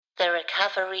The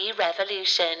Recovery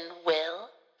Revolution will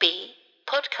be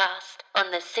podcast on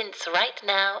the Since Right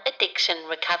Now Addiction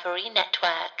Recovery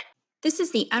Network. This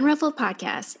is the Unruffled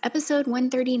Podcast, episode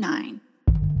 139.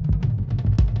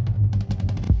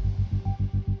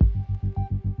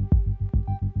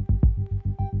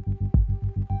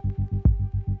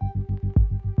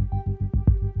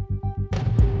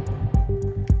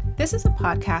 This is a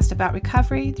podcast about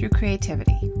recovery through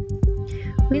creativity.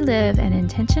 We live an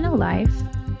intentional life.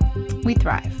 We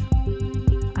thrive.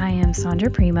 I am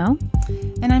Sandra Primo.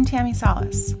 And I'm Tammy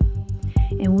Salas.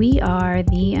 And we are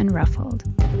the Unruffled.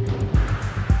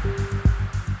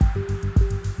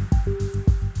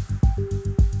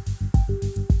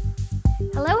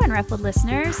 Hello, Unruffled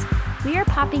listeners. We are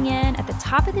popping in at the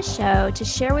top of the show to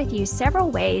share with you several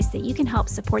ways that you can help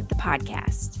support the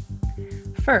podcast.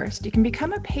 First, you can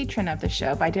become a patron of the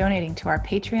show by donating to our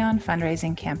Patreon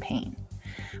fundraising campaign.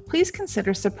 Please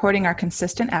consider supporting our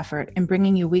consistent effort in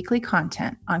bringing you weekly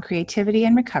content on creativity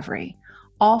and recovery,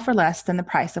 all for less than the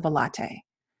price of a latte.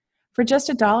 For just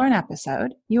 $1 an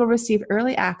episode, you will receive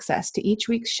early access to each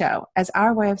week's show as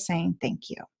our way of saying thank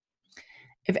you.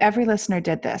 If every listener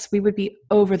did this, we would be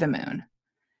over the moon.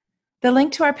 The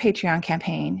link to our Patreon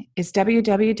campaign is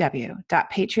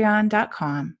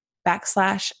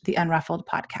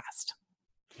www.patreon.com/theunruffledpodcast.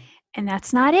 And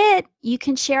that's not it. You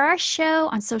can share our show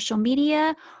on social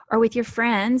media or with your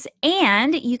friends,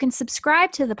 and you can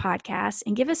subscribe to the podcast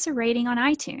and give us a rating on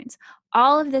iTunes.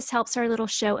 All of this helps our little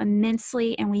show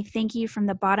immensely, and we thank you from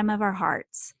the bottom of our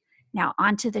hearts. Now,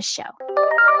 on to the show.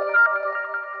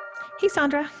 Hey,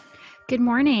 Sandra. Good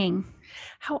morning.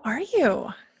 How are you?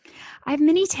 I have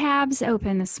many tabs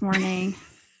open this morning.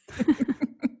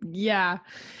 Yeah.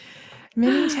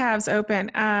 Many tabs open.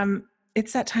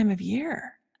 It's that time of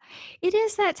year. It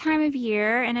is that time of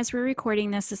year, and as we're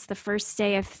recording this, it's the first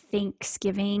day of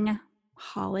Thanksgiving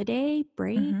holiday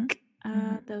break,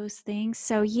 those things.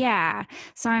 So yeah,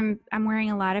 so I'm wearing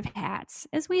a lot of hats,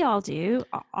 as we all do,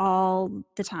 all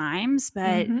the times,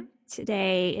 but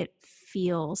today it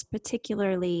feels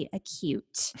particularly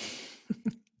acute.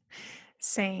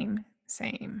 Same.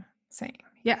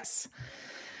 Yes.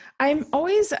 I'm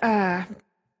always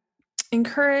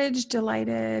encouraged,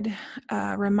 delighted,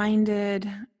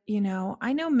 reminded. You know,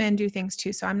 I know men do things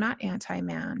too, so I'm not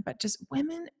anti-man, but just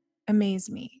women amaze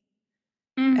me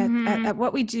at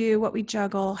what we do, what we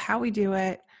juggle, how we do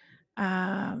it.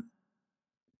 Like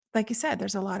you said,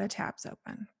 there's a lot of tabs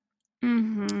open.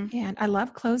 And I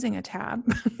love closing a tab.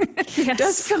 Yes. It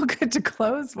does feel good to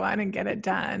close one and get it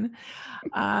done.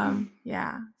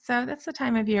 Yeah, so that's the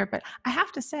time of year. But I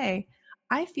have to say,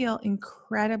 I feel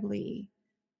incredibly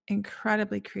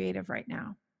creative right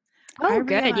now. Oh,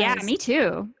 good. Yeah, me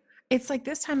too. It's like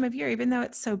this time of year, even though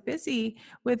it's so busy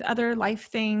with other life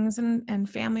things and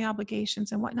family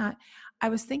obligations and whatnot, I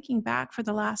was thinking back for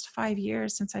the last 5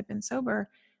 years since I've been sober,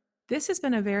 this has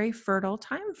been a very fertile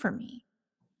time for me.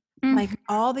 Like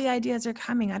all the ideas are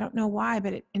coming. I don't know why,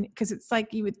 but because it's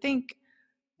like you would think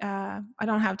I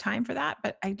don't have time for that,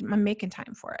 but I'm making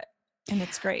time for it. And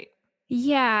it's great.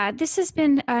 Yeah, this has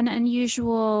been an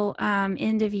unusual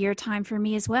end of year time for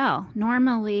me as well.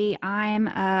 Normally, I'm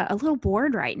a little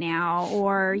bored right now,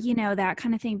 or that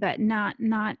kind of thing, but not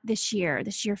this year.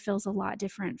 This year feels a lot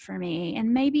different for me,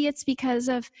 and maybe it's because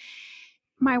of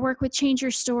my work with Change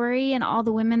Your Story, and all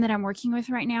the women that I'm working with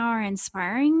right now are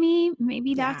inspiring me.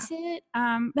 Maybe that's it.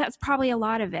 That's probably a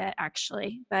lot of it,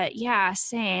 actually. But yeah,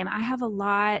 same. I have a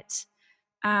lot.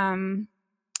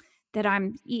 That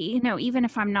I'm, even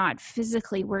if I'm not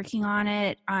physically working on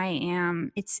it,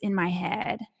 it's in my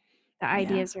head. The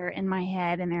ideas are in my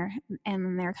head, and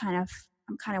I'm kind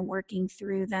of working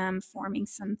through them, forming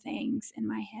some things in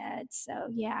my head. So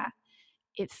yeah,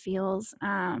 it feels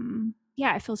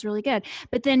really good.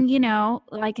 But then,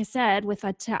 like I said, with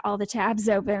all the tabs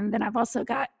open, then I've also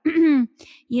got,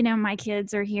 my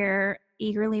kids are here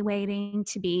eagerly waiting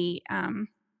to be,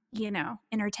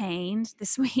 entertained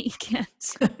this weekend.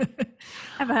 I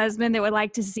have a husband that would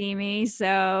like to see me.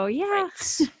 So yeah.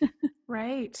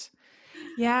 Right.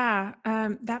 Yeah.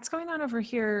 That's going on over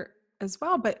here as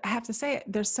well. But I have to say,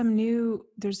 there's new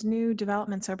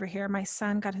developments over here. My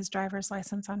son got his driver's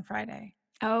license on Friday.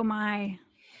 Oh my.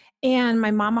 And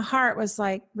my mama heart was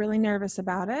like really nervous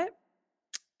about it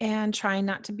and trying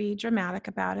not to be dramatic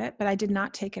about it. But I did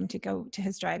not take him to go to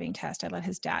his driving test. I let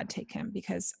his dad take him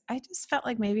because I just felt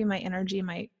like maybe my energy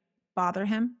might bother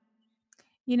him,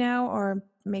 or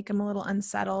make him a little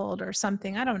unsettled or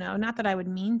something. I don't know. Not that I would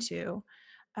mean to,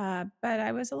 but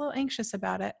I was a little anxious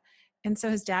about it. And so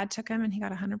his dad took him and he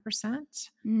got 100%.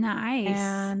 Nice.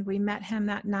 And we met him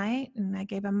that night and I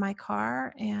gave him my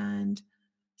car and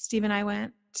Steve and I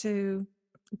went to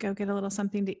go get a little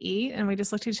something to eat. And we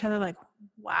just looked at each other like,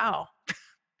 wow,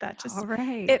 All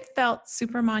right. it felt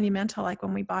super monumental. Like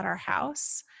when we bought our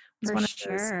house, it was For one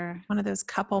sure. of those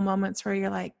couple moments where you're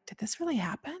like, did this really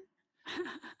happen?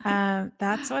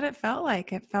 That's what it felt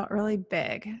like. It felt really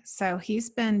big. So he's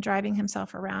been driving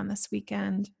himself around this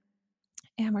weekend,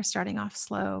 and we're starting off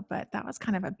slow, but that was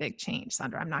kind of a big change,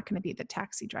 Sandra. I'm not going to be the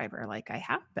taxi driver like I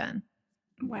have been.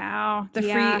 Wow. The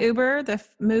free Uber, the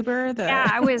Moober, Yeah,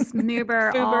 I was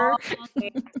Moober Uber. all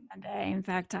day Sunday. In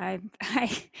fact, I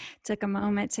took a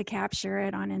moment to capture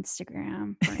it on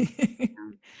Instagram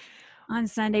on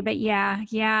Sunday. But yeah,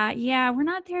 we're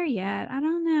not there yet. I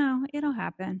don't know. It'll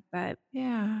happen, but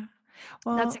Yeah.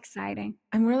 Well, that's exciting.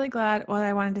 I'm really glad. What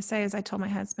I wanted to say is I told my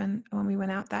husband when we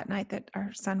went out that night that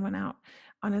our son went out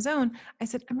on his own, I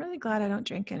said, I'm really glad I don't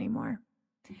drink anymore,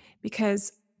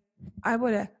 because I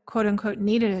would have, quote unquote,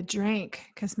 needed a drink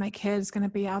because my kid's going to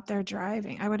be out there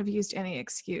driving. I would have used any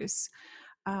excuse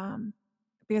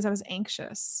because I was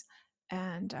anxious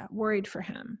and worried for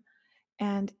him.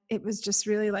 And it was just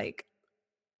really like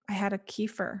I had a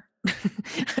kefir.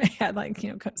 I had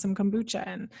some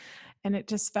kombucha, and it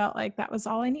just felt like that was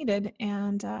all I needed.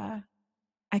 And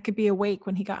I could be awake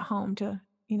when he got home to,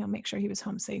 make sure he was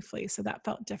home safely. So that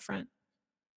felt different.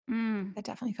 It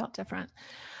definitely felt different.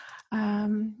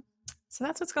 So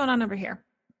that's what's going on over here.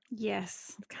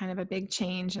 Yes. It's kind of a big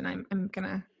change. And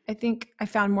I think I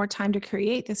found more time to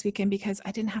create this weekend because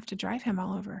I didn't have to drive him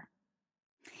all over.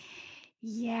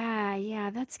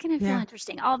 Yeah, that's going to feel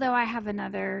interesting. Although I have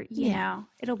another,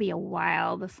 it'll be a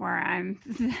while before I'm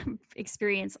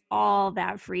experience all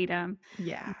that freedom.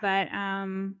 Yeah. But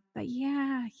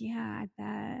yeah, I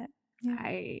bet.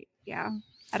 I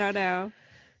don't know.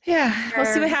 Yeah, we'll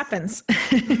see what happens.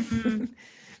 Mm-hmm.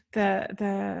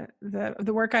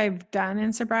 The work I've done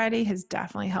in sobriety has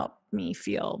definitely helped me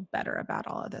feel better about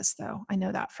all of this, though. I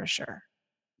know that for sure.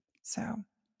 So,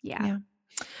 yeah.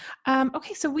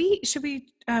 Okay, so should we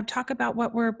talk about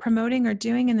what we're promoting or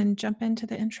doing and then jump into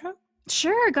the intro?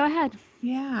 Sure, go ahead.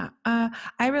 Yeah,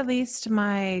 I released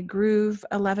my Groove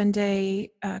 11-day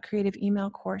creative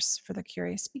email course for the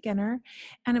curious beginner,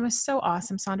 and it was so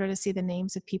awesome, Sandra, to see the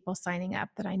names of people signing up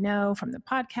that I know from the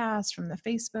podcast, from the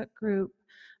Facebook group,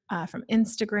 from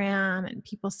Instagram, and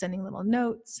people sending little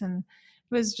notes, and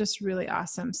it was just really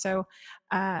awesome. So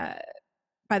by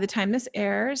the time this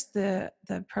airs, the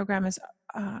program is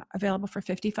available for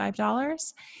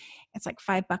 $55. It's like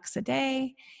 $5 a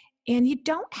day. And you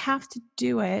don't have to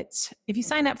do it. If you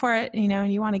sign up for it,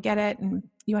 and you want to get it and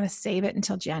you want to save it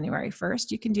until January 1st,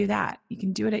 you can do that. You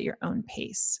can do it at your own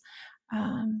pace.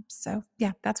 So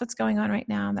yeah, that's what's going on right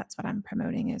now. That's what I'm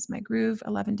promoting is my Groove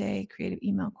 11-day creative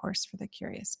email course for the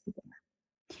curious beginner.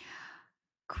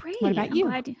 Great. What about you?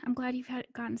 I'm glad you've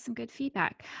gotten some good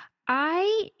feedback.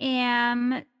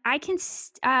 I'm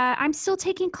still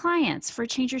taking clients for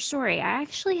Change Your Story. I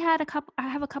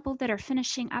have a couple that are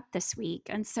finishing up this week.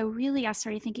 And so really I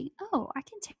started thinking, I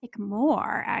can take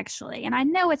more actually. And I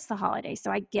know it's the holiday,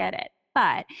 so I get it.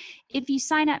 But if you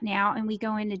sign up now and we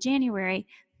go into January,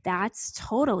 that's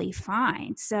totally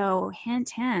fine. So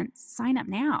hint, sign up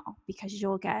now because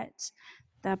you'll get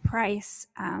the price,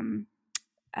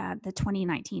 the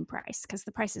 2019 price, because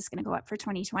the price is going to go up for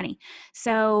 2020.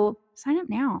 So sign up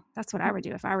now. That's what I would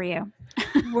do if I were you.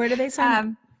 Where do they sign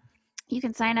up? You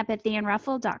can sign up at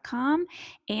theunruffled.com.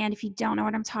 And if you don't know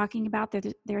what I'm talking about,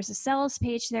 there's a sales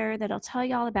page there that'll tell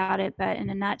you all about it. But in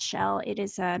a nutshell, it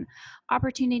is an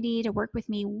opportunity to work with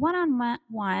me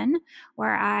one-on-one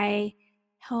where I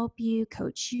help you,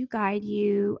 coach you, guide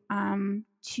you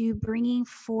to bringing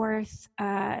forth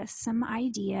some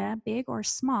idea, big or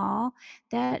small,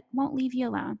 that won't leave you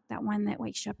alone. That one that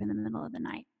wakes you up in the middle of the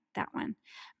night, that one.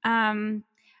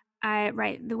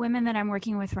 The women that I'm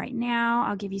working with right now,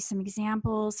 I'll give you some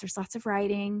examples. There's lots of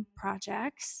writing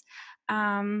projects,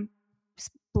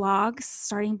 blogs,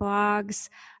 starting blogs,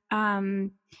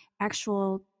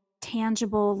 actual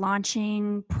tangible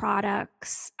launching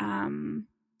products,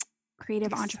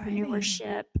 creative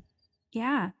entrepreneurship.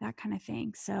 Yeah, that kind of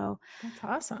thing. So that's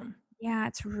awesome. Yeah,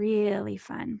 it's really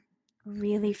fun.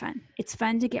 Really fun. It's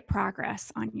fun to get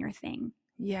progress on your thing.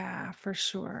 Yeah, for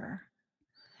sure.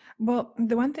 Well,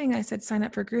 the one thing I said, sign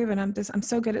up for Groove, and I'm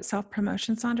so good at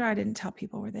self-promotion, Sandra, I didn't tell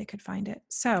people where they could find it.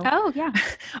 So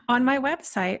on my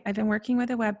website, I've been working with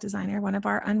a web designer, one of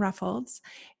our Unruffleds,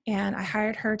 and I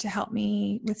hired her to help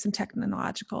me with some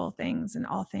technological things and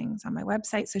all things on my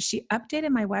website. So she updated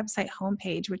my website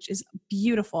homepage, which is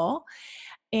beautiful.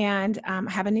 And I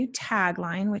have a new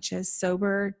tagline, which is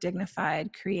sober,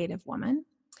 dignified, creative woman.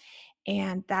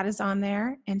 and that is on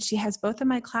there. And she has both of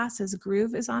my classes.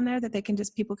 Groove is on there that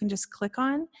people can just click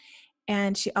on.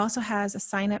 And she also has a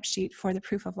sign-up sheet for the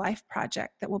Proof of Life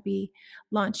project that will be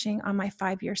launching on my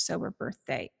 5-year sober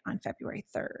birthday on February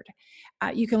 3rd.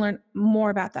 You can learn more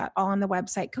about that all on the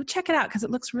website. Go check it out because it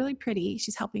looks really pretty.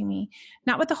 She's helping me.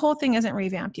 Not what the whole thing isn't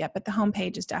revamped yet, but the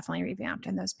homepage is definitely revamped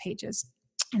in those pages.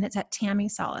 And it's at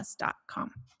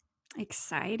tammysolace.com.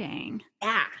 Exciting.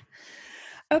 Yeah.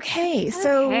 Okay,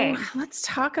 so let's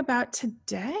talk about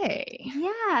today.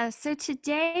 Yeah, so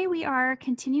today we are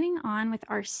continuing on with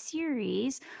our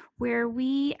series where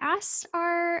we asked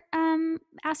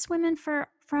women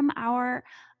from our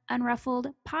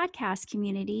Unruffled podcast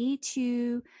community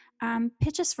to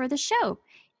pitch us for the show.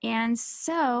 And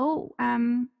so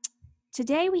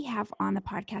today we have on the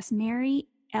podcast Mary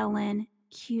Ellen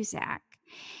Cusack.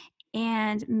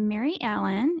 And Mary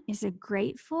Ellen is a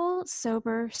grateful,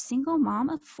 sober, single mom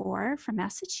of 4 from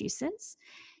Massachusetts.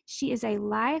 She is a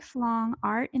lifelong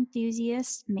art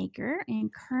enthusiast maker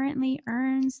and currently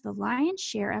earns the lion's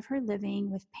share of her living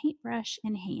with paintbrush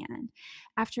in hand.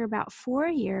 After about 4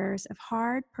 years of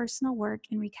hard personal work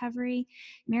and recovery,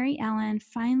 Mary Ellen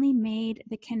finally made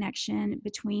the connection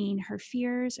between her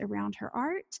fears around her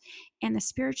art and the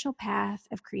spiritual path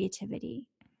of creativity.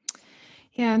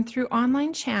 Yeah, and through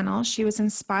online channels, she was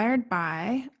inspired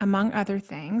by, among other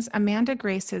things, Amanda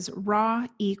Grace's Raw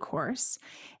e-course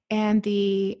and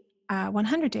the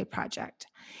 100-Day Project,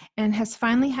 and has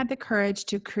finally had the courage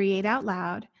to create out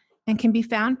loud and can be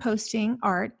found posting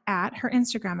art at her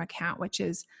Instagram account, which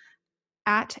is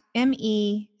at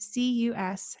MECUSACK,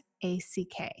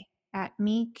 at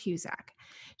me Cusack.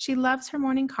 She loves her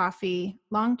morning coffee,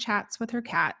 long chats with her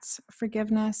cats,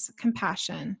 forgiveness,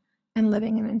 compassion, and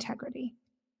living in integrity.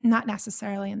 Not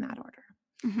necessarily in that order.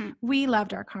 Mm-hmm. We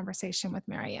loved our conversation with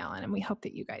Mary Ellen, and we hope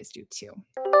that you guys do too.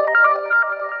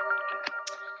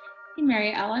 Hey,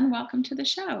 Mary Ellen, welcome to the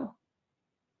show.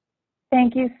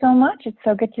 Thank you so much. It's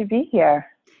so good to be here.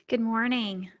 Good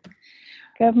morning.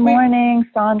 Good morning,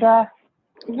 Sandra.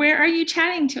 Where are you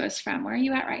chatting to us from? Where are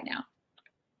you at right now?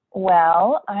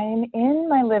 Well, I'm in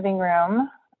my living room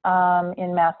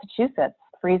in Massachusetts,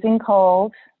 freezing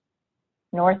cold,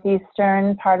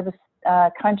 northeastern part of the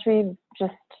country,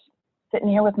 just sitting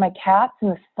here with my cats in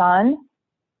the sun.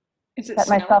 Set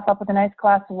myself up with a nice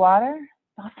glass of water.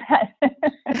 All set.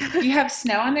 Do you have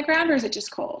snow on the ground or is it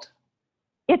just cold?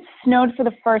 It snowed for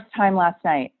the first time last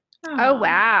night. Oh,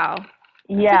 wow.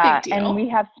 Yeah, That's a big deal. And we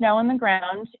have snow on the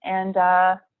ground, and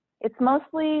it's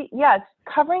mostly, it's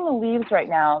covering the leaves right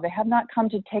now. They have not come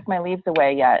to take my leaves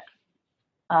away yet.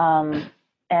 But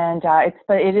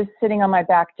it is sitting on my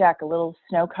back deck, a little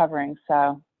snow covering,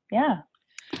 so yeah.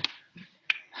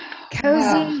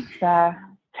 Cozy. It's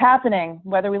happening,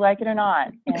 whether we like it or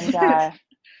not. And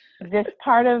this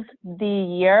part of the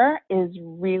year is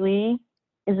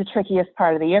the trickiest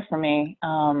part of the year for me,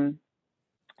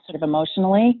 sort of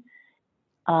emotionally.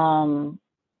 And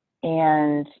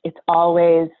it's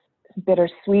always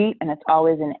bittersweet, and it's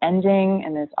always an ending,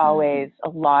 and there's always a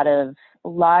lot of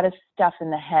stuff in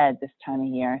the head this time of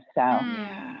year. So,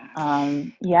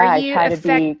 I try to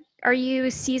be. Are you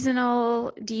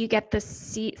seasonal? Do you get the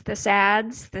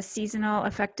SADS, the seasonal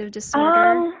affective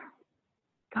disorder?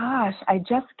 Gosh, I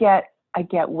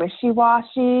get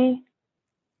wishy-washy,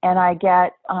 and I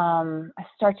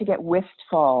start to get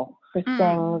wistful for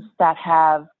things that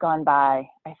have gone by,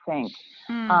 I think.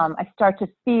 I start to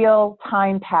feel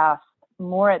time pass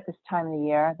more at this time of the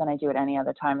year than I do at any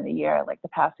other time of the year, like the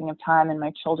passing of time, and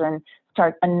my children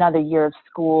start another year of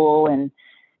school, and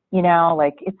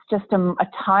it's just a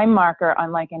time marker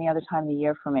unlike any other time of the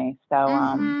year for me. So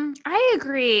I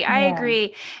agree. I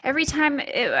agree. Every time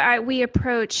we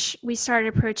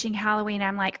started approaching Halloween,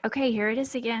 I'm like, okay, here it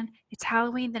is again. It's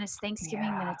Halloween, then it's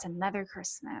Thanksgiving, then it's another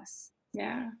Christmas.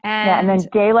 Yeah. And then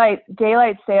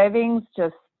daylight savings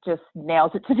just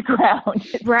nails it to the ground.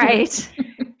 Right.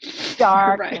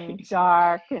 Dark and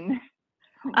dark and.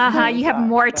 You have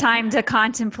more time to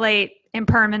contemplate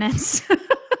impermanence.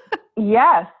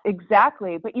 Yes,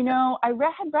 exactly. But I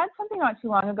had read something not too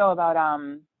long ago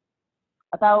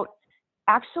about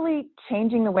actually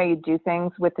changing the way you do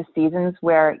things with the seasons,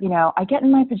 where I get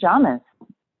in my pajamas,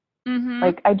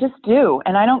 like I just do,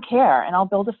 and I don't care, and I'll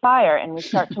build a fire, and we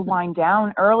start to wind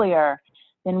down earlier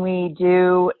than we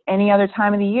do any other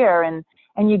time of the year, and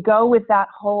you go with that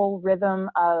whole rhythm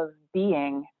of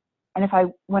being. And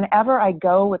whenever I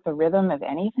go with the rhythm of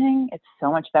anything, it's so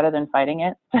much better than fighting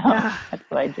it. So that's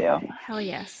what I do. Hell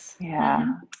yes.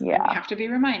 Yeah. Yeah. And we have to be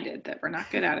reminded that we're not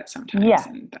good at it sometimes. Yeah.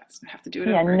 And we have to do it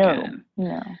over again.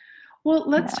 No. Well,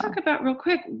 let's you know. talk about real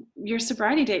quick. Your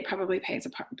sobriety date probably plays a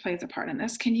part in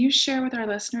this. Can you share with our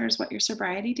listeners what your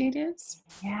sobriety date is?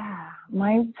 Yeah,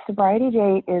 my sobriety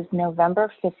date is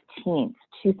November 15th,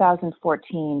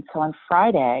 2014. So on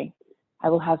Friday, I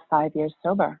will have 5 years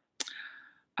sober.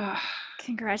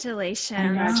 Congratulations.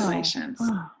 Congratulations.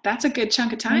 Oh, That's a good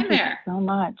chunk of time thank you there. so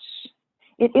much.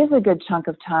 It is a good chunk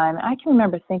of time. I can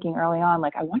remember thinking early on,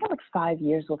 like, I wonder what 5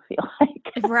 years will feel like.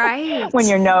 Right. When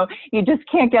you just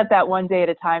can't get that one day at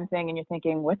a time thing, and you're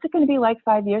thinking, what's it going to be like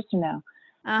 5 years from now?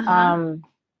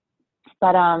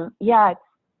 Yeah,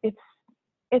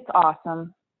 it's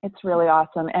awesome. It's really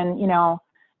awesome. And,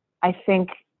 I think,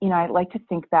 I'd like to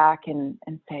think back and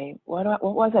say, what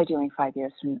was I doing 5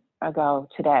 years ago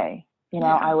today?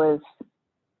 I was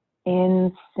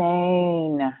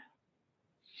insane.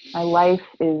 My life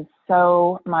is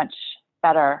so much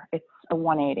better. It's a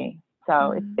 180.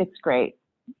 So it's great.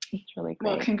 It's really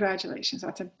great. Well, congratulations.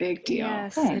 That's a big deal.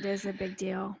 Yes, Thanks. it is a big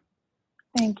deal.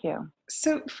 Thank you.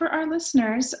 So for our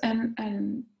listeners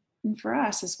and for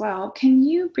us as well, can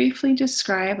you briefly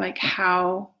describe like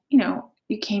how,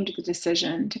 you came to the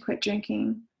decision to quit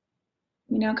drinking?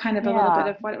 Kind of a little bit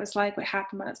of what it was like, what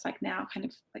happened, what it's like now, kind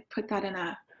of like put that in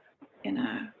a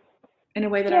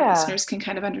way that our listeners can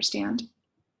kind of understand.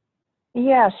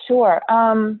 Yeah, sure.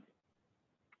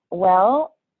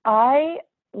 Well, I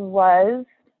was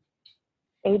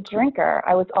a drinker.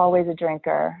 I was always a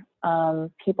drinker.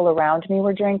 People around me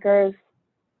were drinkers.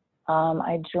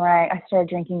 I started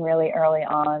drinking really early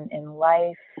on in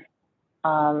life.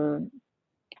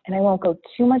 And I won't go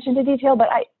too much into detail, but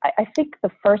I think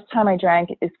the first time I drank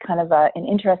is kind of an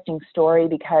interesting story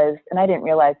because, and I didn't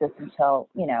realize this until,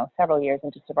 several years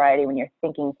into sobriety when you're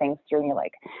thinking things through and you're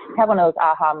like, have one of those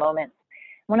aha moments.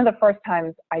 One of the first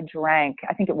times I drank,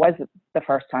 I think it was the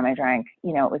first time I drank,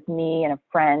 it was me and a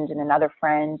friend and another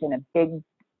friend and a big,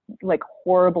 like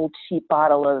horrible cheap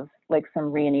bottle of like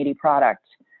some Rianiti product.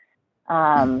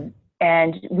 And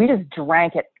we just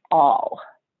drank it all.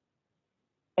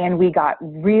 And we got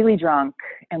really drunk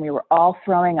and we were all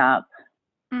throwing up.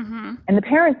 And the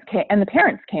parents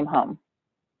came home.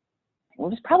 We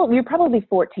were probably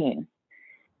 14.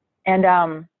 And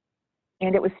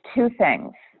it was two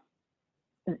things.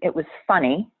 It was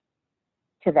funny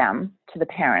to them, to the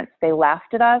parents. They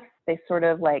laughed at us. They sort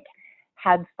of like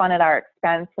had fun at our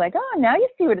expense, like, oh, now you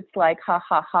see what it's like, ha,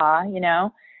 ha, ha,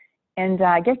 and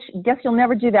I guess you'll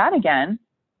never do that again.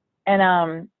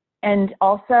 And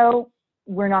also,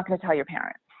 we're not going to tell your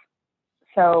parents.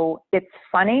 So it's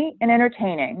funny and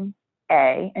entertaining,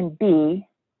 A, and B,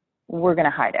 we're going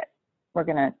to hide it.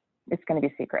 It's going to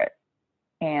be secret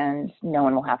and no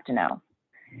one will have to know.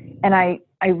 And I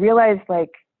realized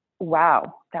like,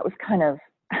 wow, that was kind of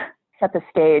set the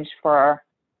stage for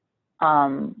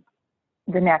the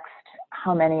next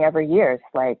how many ever years,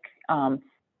 like 20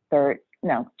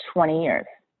 years,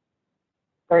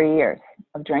 30 years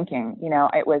of drinking.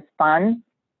 It was fun.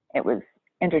 It was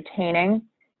entertaining.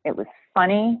 It was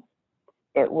funny.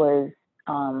 It was,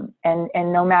 and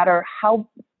no matter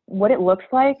what it looks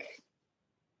like,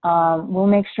 we'll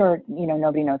make sure,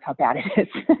 nobody knows how bad it is.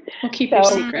 We'll keep your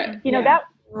secret. That.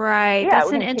 Right. Yeah,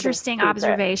 that's an interesting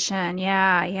observation.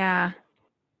 Yeah.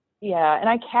 Yeah. And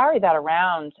I carry that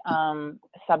around,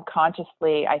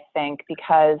 subconsciously, I think,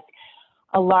 because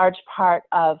a large part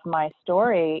of my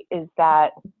story is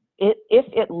that if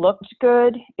it looked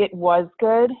good, it was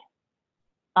good.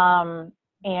 And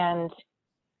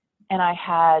I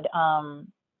had, I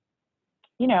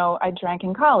drank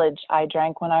in college. I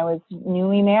drank when I was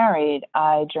newly married.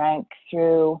 I drank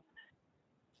through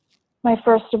my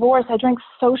first divorce. I drank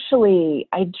socially.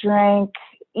 I drank,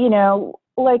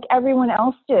 like everyone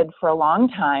else did for a long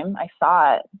time, I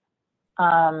thought.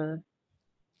 And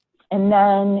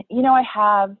then, I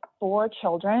have 4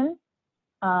 children.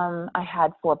 I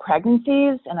had 4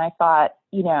 pregnancies, and I thought,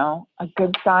 a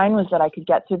good sign was that I could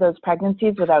get through those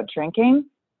pregnancies without drinking.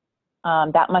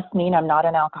 That must mean I'm not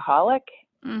an alcoholic.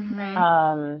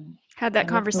 Had that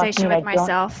conversation with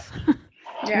myself.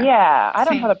 I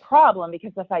don't have a problem,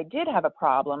 because if I did have a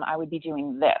problem, I would be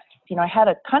doing this. I had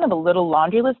a kind of a little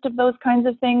laundry list of those kinds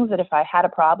of things that if I had a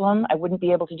problem, I wouldn't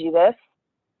be able to do this,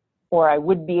 or I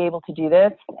would be able to do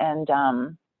this. And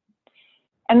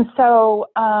so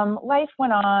life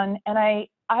went on, and I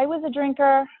was a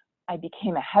drinker. I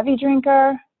became a heavy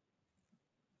drinker.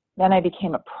 Then I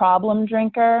became a problem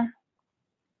drinker.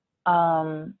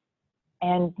 And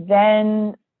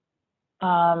then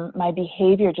my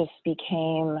behavior just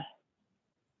became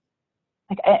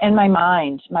like, and my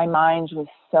mind was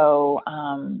so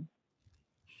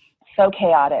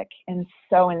chaotic and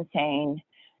so insane.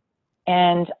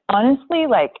 And honestly,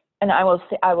 like and I will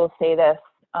say this,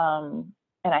 and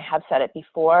I have said it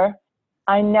before,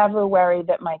 I never worried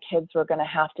that my kids were going to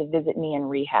have to visit me in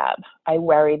rehab. I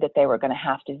worried that they were going to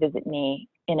have to visit me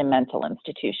in a mental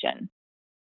institution.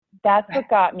 That's what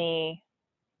got me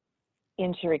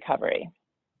into recovery.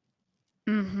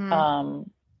 Mm-hmm.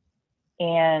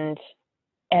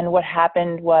 And what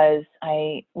happened was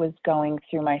I was going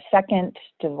through my second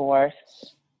divorce,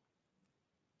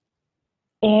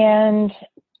 and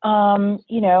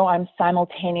I'm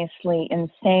simultaneously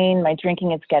insane. My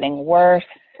drinking is getting worse.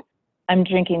 I'm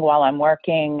drinking while I'm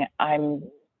working. I'm,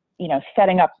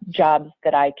 setting up jobs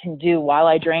that I can do while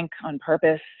I drink on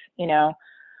purpose,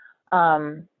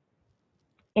 and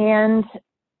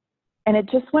it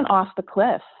just went off the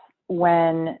cliff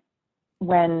when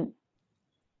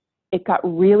it got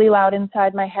really loud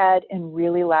inside my head and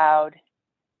really loud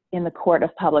in the court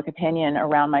of public opinion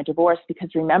around my divorce. Because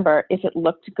remember, if it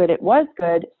looked good, it was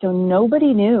good. So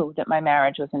nobody knew that my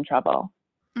marriage was in trouble.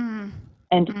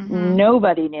 And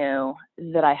nobody knew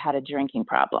that I had a drinking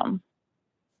problem.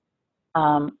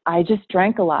 I just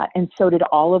drank a lot. And so did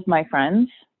all of my friends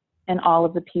and all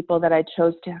of the people that I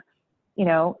chose to,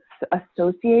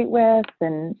 associate with.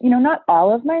 And, not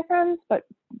all of my friends, but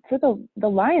for the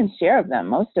lion's share of them,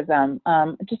 most of them,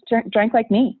 just drank like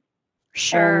me.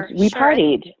 Sure. And we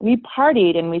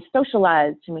partied and we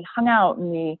socialized and we hung out and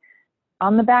we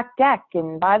on the back deck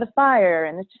and by the fire.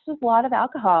 And it's just a lot of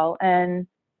alcohol. And,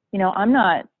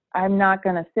 I'm not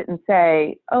going to sit and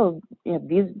say, oh,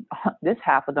 this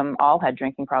half of them all had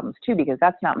drinking problems too, because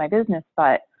that's not my business.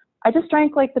 But I just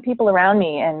drank like the people around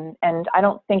me. And I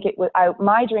don't think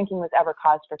my drinking was ever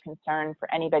cause for concern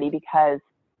for anybody, because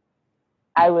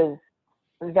I was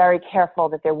very careful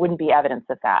that there wouldn't be evidence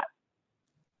of that.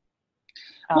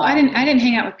 Well, I didn't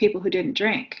hang out with people who didn't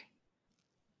drink.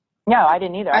 No, I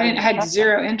didn't either. I had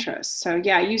zero interest. So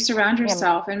yeah, you surround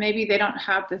yourself, and maybe they don't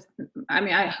have the,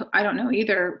 I don't know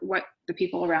either what the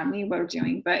people around me were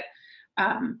doing, but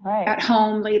at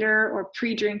home later or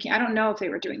pre-drinking, I don't know if they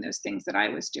were doing those things that I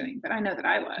was doing, but I know that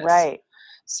I was. Right.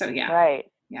 So yeah. Right.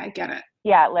 Yeah, I get it.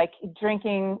 Yeah, like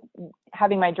drinking,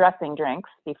 having my dressing drinks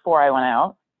before I went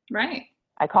out. Right.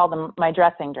 I call them my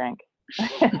dressing drink.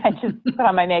 I just put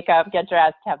on my makeup, get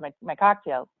dressed, have my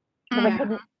cocktails.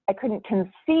 Because I couldn't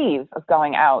conceive of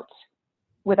going out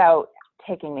without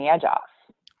taking the edge off.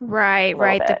 Right.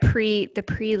 The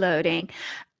preloading.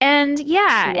 And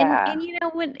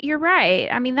and when you're right.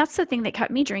 I mean, that's the thing that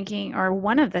kept me drinking, or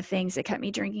one of the things that kept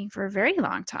me drinking for a very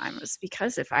long time, was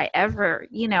because if I ever,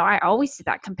 I always did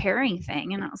that comparing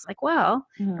thing. And I was like, well,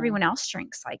 everyone else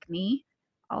drinks like me.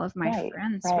 All of my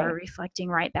friends were reflecting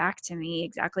right back to me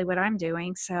exactly what I'm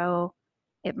doing. So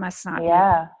it must not be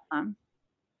a problem.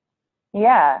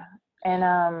 Yeah.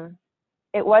 And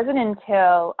it wasn't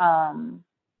until,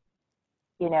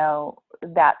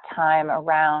 that time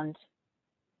around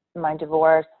my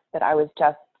divorce that I was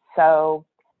just so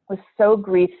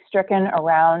grief stricken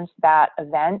around that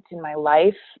event in my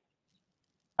life.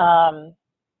 I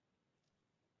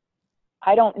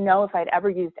don't know if I'd ever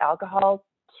used alcohol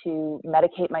to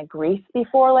medicate my grief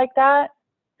before like that.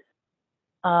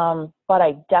 But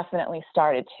I definitely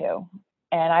started to.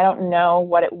 And I don't know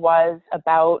what it was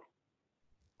about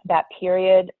that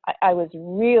period. I was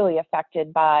really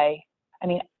affected by,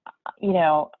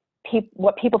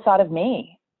 what people thought of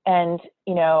me, and,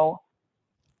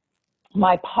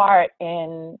 my part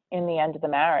in the end of the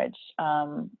marriage.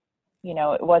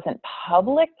 It wasn't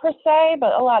public per se,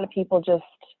 but a lot of people just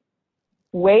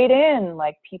weighed in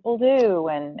like people do.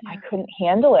 And I couldn't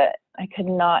handle it. I could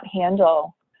not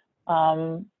handle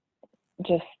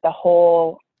just the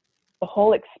whole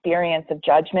experience of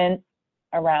judgment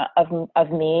around of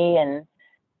me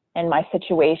and my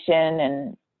situation,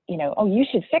 and oh, you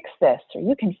should fix this, or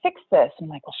you can fix this. I'm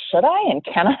like, well, should I and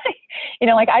can I?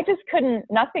 I just couldn't.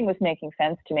 Nothing was making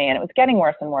sense to me, and it was getting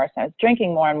worse and worse. I was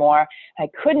drinking more and more. I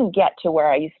couldn't get to where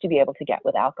I used to be able to get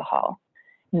with alcohol,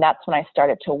 and that's when I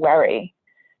started to worry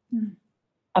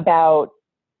about.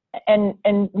 And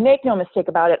make no mistake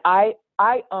about it, I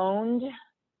owned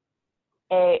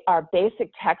our basic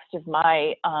text of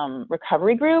my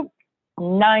recovery group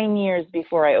 9 years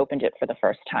before I opened it for the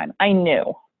first time. I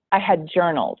knew. I had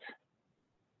journaled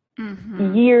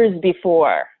years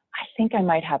before. I think I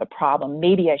might have a problem.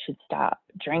 Maybe I should stop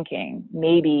drinking.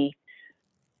 Maybe,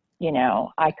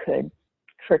 I could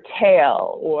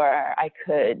curtail, or I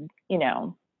could,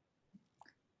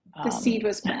 the seed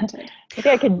was planted. Maybe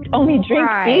I could only drink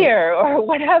beer or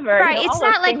whatever. Right. It's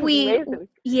not like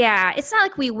it's not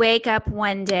like we wake up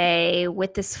one day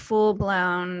with this full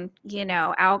blown,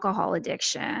 alcohol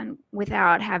addiction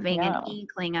without having an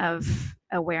inkling of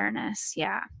awareness.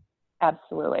 Yeah.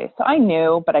 Absolutely. So I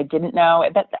knew, but I didn't know.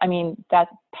 That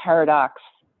paradox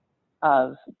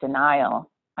of denial.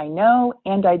 I know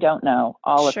and I don't know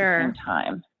all at the same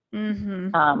time.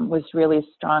 Was really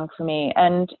strong for me.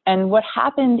 And what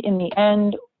happened in the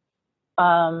end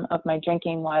of my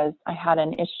drinking was I had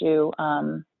an issue,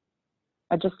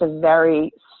 just a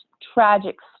very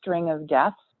tragic string of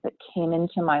deaths that came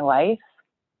into my life.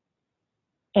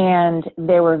 And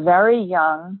they were very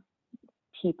young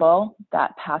people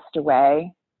that passed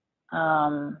away.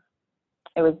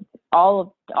 It was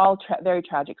all very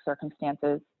tragic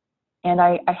circumstances. And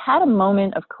I had a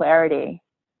moment of clarity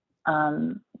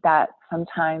that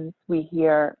sometimes we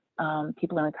hear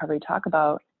people in recovery talk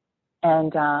about.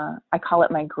 And I call it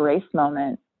my grace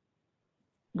moment,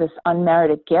 this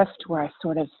unmerited gift where I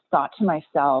sort of thought to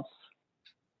myself,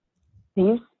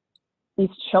 these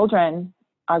children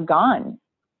are gone.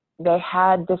 They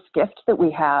had this gift that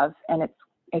we have, and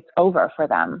it's over for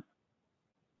them.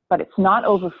 But it's not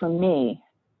over for me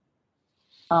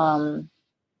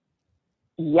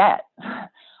yet.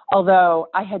 Although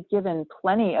I had given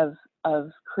plenty of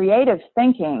creative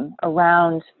thinking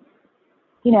around,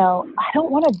 I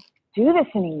don't want to do this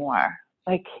anymore.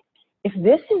 Like, if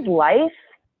this is life,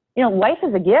 life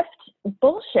is a gift.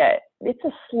 Bullshit. It's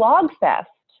a slog fest.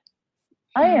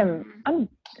 I'm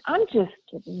just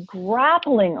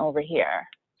grappling over here.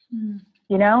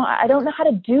 I don't know how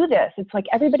to do this. It's like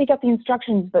everybody got the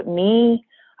instructions but me.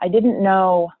 I didn't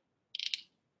know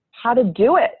how to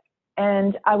do it.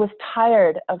 And I was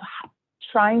tired of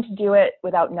trying to do it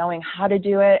without knowing how to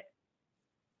do it.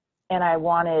 And I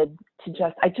wanted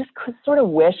to I just could sort of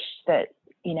wish that,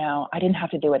 I didn't have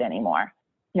to do it anymore.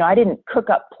 I didn't cook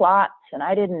up plots and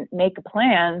I didn't make a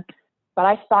plan, but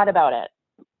I thought about it.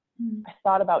 I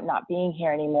thought about not being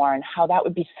here anymore and how that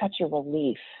would be such a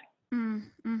relief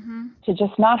to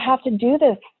just not have to do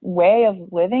this way of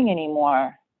living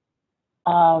anymore.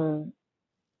 And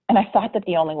I thought that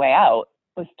the only way out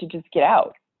was to just get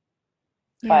out.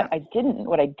 Yeah. But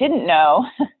what I didn't know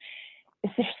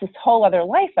is there's this whole other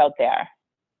life out there,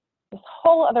 this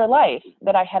whole other life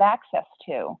that I had access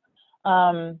to.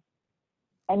 And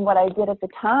what I did at the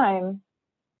time,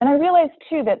 and I realized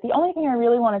too that the only thing I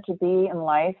really wanted to be in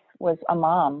life was a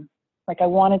mom. Like, I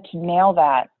wanted to nail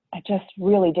that. I just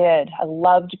really did. I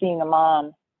loved being a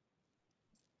mom.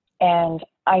 And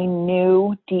I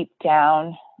knew deep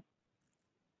down,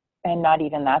 and not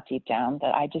even that deep down,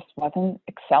 that I just wasn't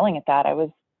excelling at that. I was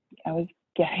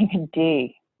getting a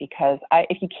D because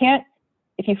if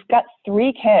you've got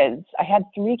 3 kids, I had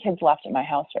 3 kids left at my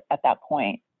house at that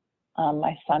point.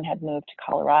 My son had moved to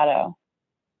Colorado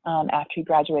after he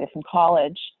graduated from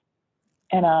college.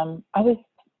 And I was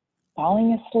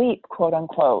falling asleep, quote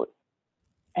unquote.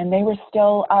 And they were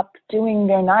still up doing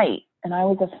their night and I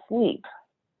was asleep.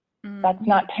 That's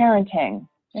not parenting.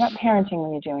 You're not parenting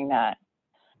when you're doing that.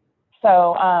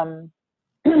 So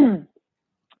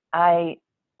I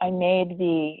made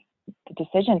the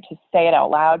decision to say it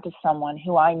out loud to someone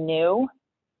who I knew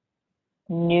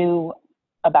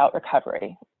about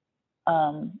recovery.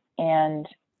 And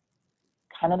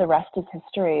kind of the rest is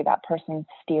history. That person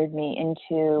steered me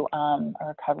into a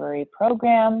recovery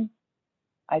program.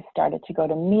 I started to go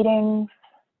to meetings.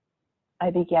 I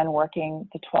began working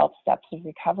the 12 steps of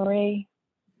recovery.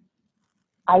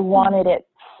 I wanted it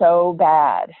so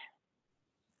bad.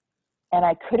 And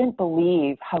I couldn't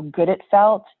believe how good it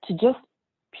felt to just,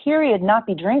 period, not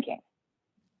be drinking.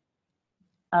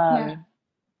 I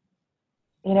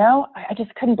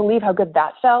just couldn't believe how good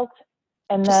that felt.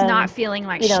 And just then, not feeling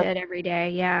like shit every day.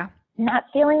 Yeah. Not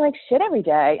feeling like shit every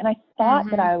day. And I thought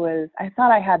that I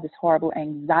thought I had this horrible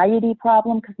anxiety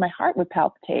problem because my heart would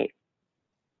palpitate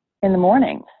in the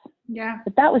mornings. Yeah.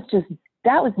 But that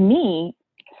was me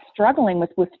struggling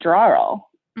with withdrawal.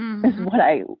 Is what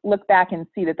I look back and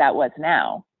see that was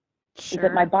now. Sure. Is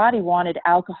that my body wanted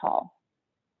alcohol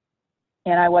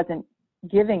and I wasn't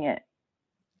giving it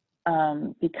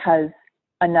because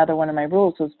another one of my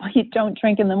rules was, well, you don't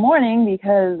drink in the morning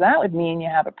because that would mean you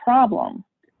have a problem.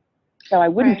 So I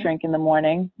wouldn't drink in the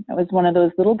morning. That was one of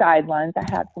those little guidelines I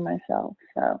had for myself.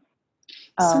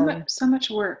 So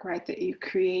much work, right, that you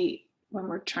create when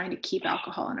we're trying to keep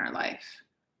alcohol in our life.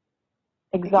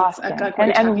 Exhausting. Like what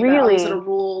you're talking about, all those little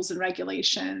rules and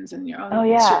regulations and your own,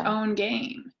 it's your own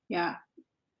game. Yeah.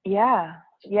 Yeah.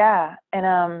 Yeah. And,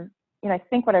 I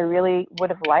think what I really would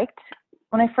have liked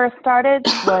when I first started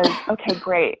was, okay,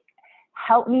 great.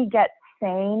 Help me get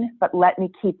sane, but let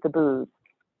me keep the booze.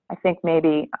 I think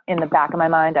maybe in the back of my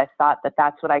mind, I thought that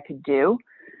that's what I could do.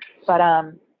 But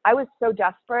I was so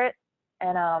desperate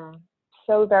and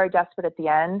so very desperate at the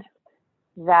end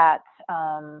that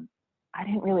I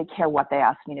didn't really care what they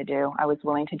asked me to do. I was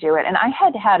willing to do it. And I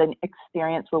had had an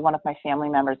experience where one of my family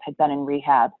members had been in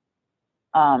rehab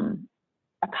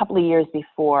a couple of years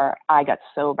before I got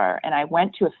sober. And I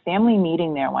went to a family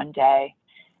meeting there one day.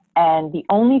 And the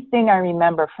only thing I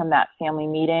remember from that family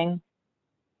meeting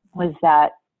was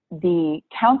that the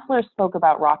counselor spoke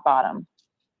about rock bottom.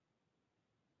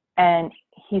 And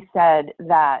he said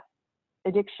that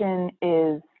addiction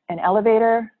is an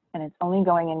elevator and it's only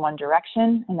going in one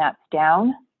direction, and that's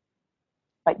down.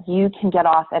 But you can get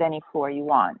off at any floor you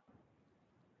want.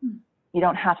 You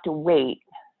don't have to wait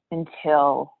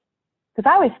until, because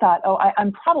I always thought, oh,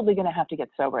 I'm probably going to have to get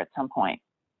sober at some point.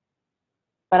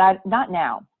 But not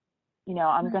now. You know,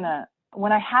 I'm going to,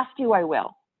 when I have to, I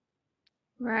will.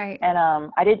 Right. And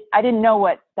I didn't know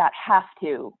what that have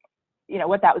to, you know,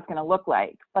 what that was going to look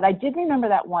like. But I did remember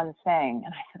that one thing.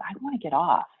 And I said, I want to get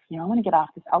off. You know, I want to get off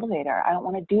this elevator. I don't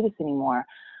want to do this anymore.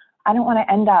 I don't want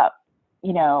to end up,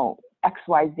 you know,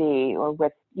 XYZ or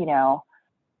with, you know,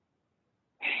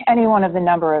 any one of the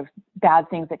number of bad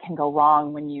things that can go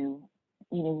wrong when you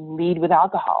lead with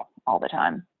alcohol all the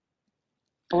time.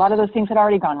 A lot of those things had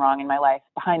already gone wrong in my life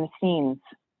behind the scenes.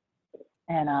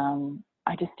 And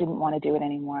I just didn't want to do it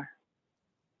anymore.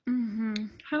 Mm-hmm.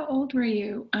 How old were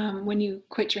you when you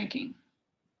quit drinking?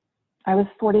 I was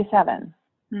 47.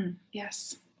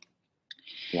 Yes.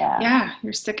 Yeah. Yeah.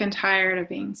 You're sick and tired of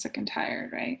being sick and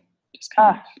tired, right? Just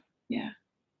kind of, yeah.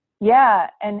 Yeah.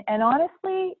 And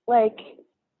honestly, like,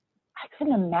 I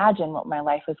couldn't imagine what my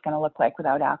life was going to look like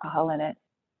without alcohol in it.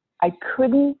 I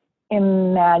couldn't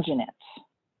imagine it.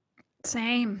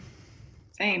 Same.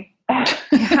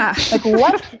 Yeah. Like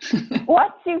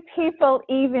what do people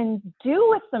even do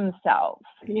with themselves?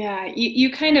 Yeah,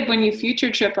 you kind of, when you future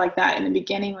trip like that in the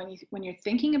beginning, when you're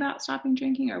thinking about stopping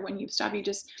drinking, or when you stop,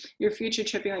 you're future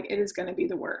tripping like it is going to be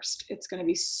the worst. It's going to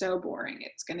be so boring.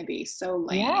 It's going to be so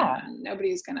lame. Yeah. And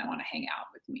nobody's going to want to hang out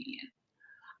with me. And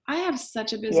I have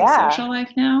such a busy social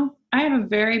life now. I have a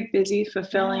very busy,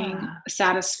 fulfilling,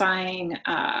 satisfying,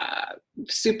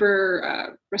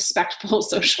 super respectful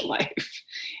social life,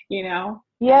 you know?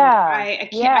 Yeah. And I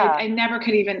can't, I never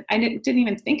could even, I didn't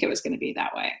even think it was going to be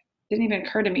that way. It didn't even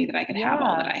occur to me that I could have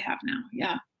all that I have now.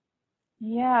 Yeah.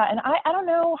 Yeah. And I don't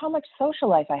know how much social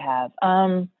life I have.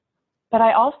 But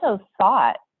I also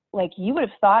thought, like, you would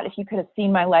have thought if you could have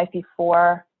seen my life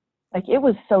before, like, it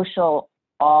was social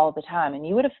all the time. And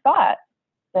you would have thought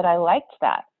that I liked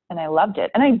that and I loved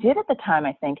it. And I did at the time,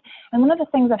 I think. And one of the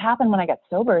things that happened when I got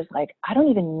sober is, like, I don't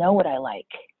even know what I like.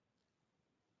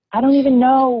 I don't even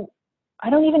know.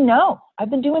 I've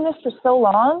been doing this for so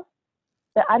long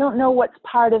that I don't know what's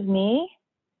part of me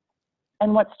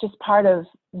and what's just part of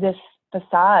this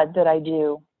facade that I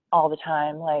do all the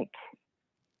time. Like,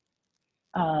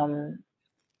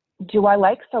 do I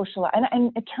like social?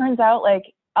 And it turns out, like,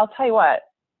 I'll tell you what,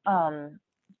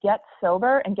 get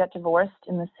sober and get divorced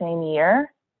in the same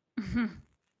year. Mm-hmm.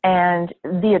 And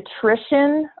the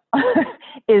attrition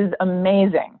is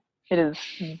amazing. It is,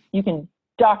 you can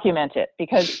document it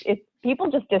because people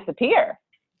just disappear.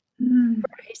 Mm.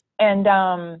 And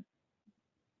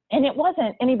it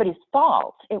wasn't anybody's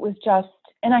fault. It was just,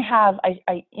 and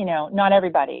I you know, not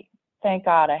everybody, thank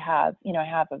God I have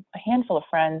a handful of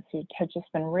friends who have just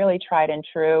been really tried and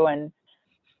true and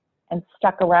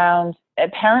stuck around,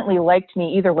 apparently liked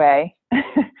me either way.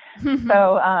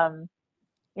 So,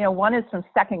 you know, one is from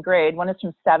second grade, one is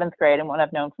from seventh grade, and one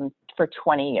I've known for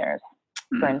 20 years,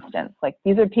 for instance. Like,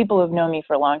 these are people who've known me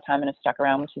for a long time and have stuck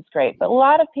around, which is great. But a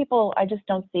lot of people I just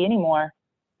don't see anymore.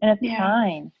 And it's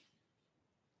fine.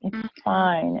 It's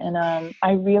fine. And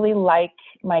I really like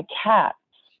my cats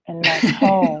and my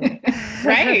home.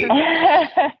 Right.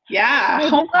 Yeah. I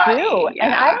just do. Yeah.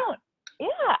 And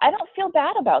I don't feel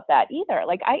bad about that either.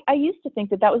 Like, I used to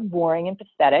think that was boring and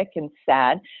pathetic and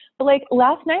sad. But, like,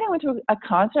 last night I went to a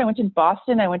concert. I went to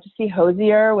Boston. I went to see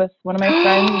Hosier with one of my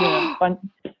friends.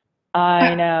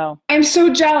 I know. I'm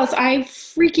so jealous. I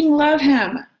freaking love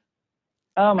him.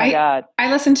 Oh my God.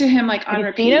 I listen to him like on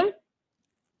repeat. Have you seen him?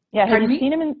 Yeah. Have you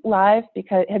seen him live?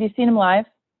 Have you seen him live?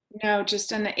 No,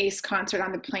 just in the Ace concert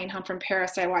on the plane home from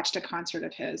Paris. I watched a concert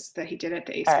of his that he did at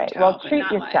the Ace Hotel. Hotel. Well,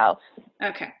 treat yourself.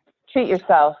 Live. Okay. Treat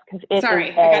yourself, because it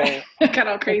Sorry, is I got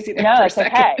all crazy there for a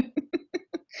second. Okay.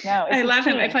 No, I love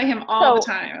him. I play him all the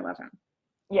time. I love him.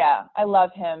 Yeah, I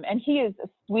love him, and he is a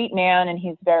sweet man, and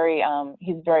he's very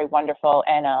wonderful.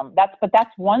 And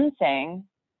that's one thing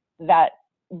that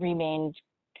remained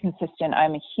consistent.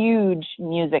 I'm a huge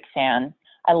music fan.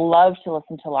 I love to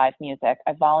listen to live music.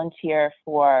 I volunteer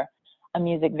for a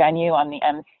music venue. I'm the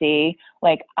MC.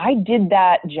 Like, I did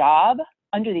that job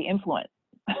under the influence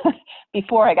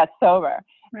before I got sober.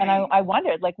 Right. And I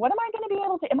wondered, like, am I going to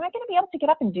be able to get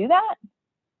up and do that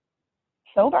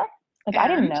sober? Like, I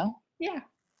didn't know. Yeah.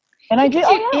 And we I can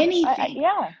did. do anything.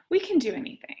 Yeah. We can do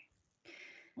anything.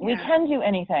 We can do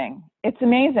anything. It's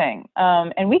amazing.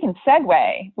 And we can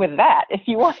segue with that if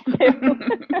you want to.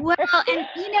 Well,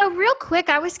 and real quick,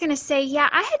 I was going to say,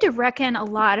 I had to reckon a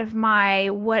lot of my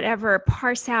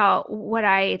parse out what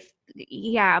I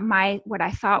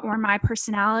thought were my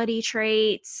personality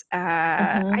traits.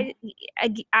 I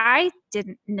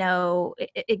didn't know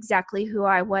exactly who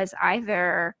I was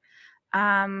either.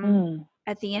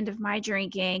 At the end of my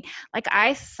drinking, like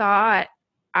I thought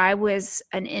I was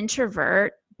an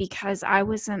introvert because I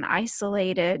was an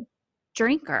isolated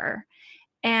drinker.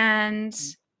 And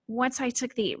once I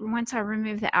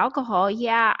removed the alcohol,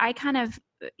 I kind of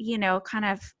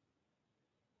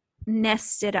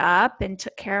nested up and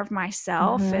took care of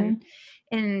myself and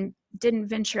didn't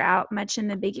venture out much in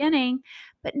the beginning.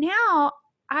 But now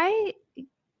I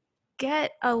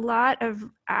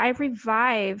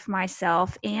revive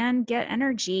myself and get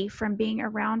energy from being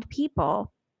around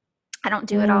people. I don't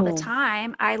do it all the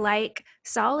time. I like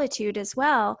solitude as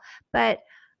well, but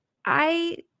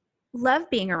I love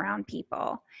being around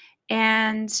people,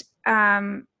 and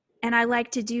I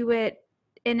like to do it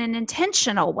in an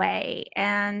intentional way,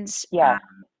 and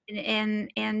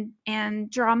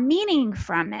and draw meaning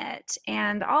from it,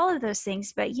 and all of those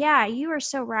things. But you are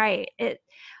so right.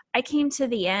 I came to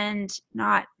the end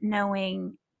not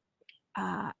knowing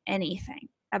anything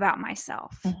about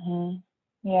myself.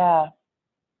 Yeah.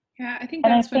 Yeah, I think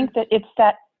and I think that it's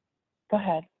that. Go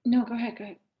ahead. No, go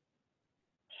ahead.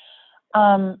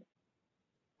 I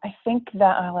think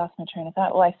that I lost my train of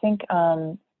thought. Well, I think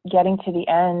getting to the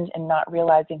end and not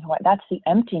realizing that's the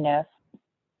emptiness.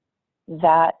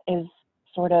 That is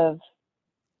sort of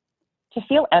to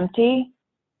feel empty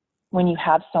when you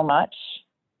have so much.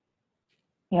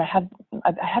 I have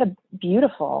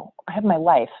my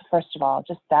life, first of all,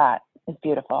 just that is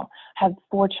beautiful. I have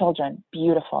 4 children,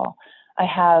 beautiful. I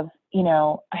have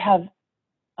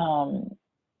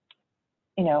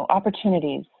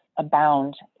opportunities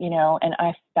abound, and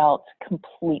I felt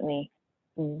completely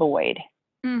void.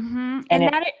 Mm-hmm.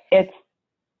 And it's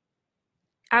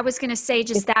I was going to say,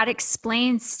 just that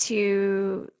explains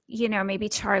to, maybe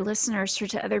to our listeners or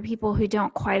to other people who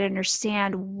don't quite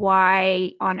understand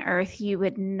why on earth you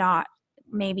would not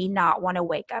want to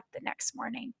wake up the next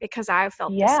morning, because I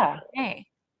felt the same way.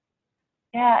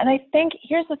 Yeah. And I think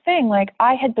here's the thing, like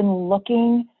I had been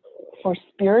looking for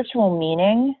spiritual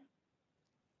meaning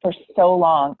for so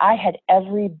long. I had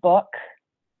every book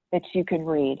that you could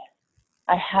read.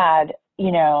 I had,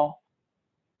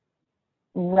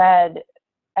 read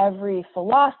every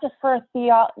philosopher,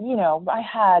 I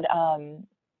had,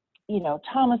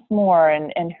 Thomas More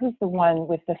and who's the one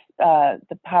with the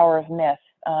Power of Myth,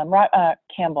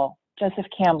 Joseph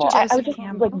Campbell. I was just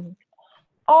like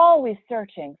always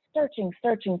searching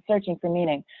for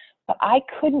meaning, but I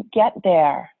couldn't get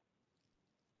there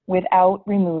without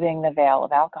removing the veil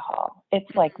of alcohol.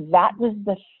 It's like that was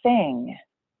the thing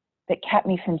that kept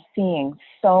me from seeing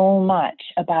so much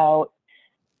about.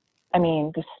 I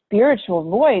mean, the spiritual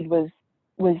void was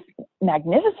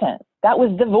magnificent. That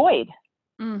was the void.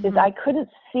 Is I couldn't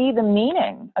see the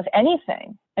meaning of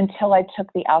anything until I took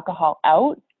the alcohol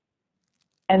out.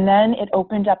 And then it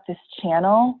opened up this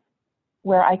channel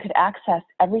where I could access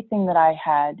everything that I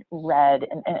had read,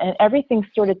 and everything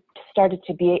sort of started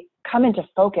to come into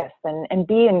focus and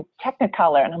be in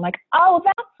technicolor. And I'm like, oh,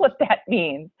 that's what that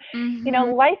means.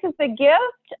 Life is a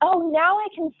gift. Oh, now I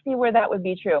can see where that would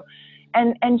be true.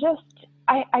 And just,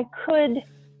 I could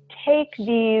take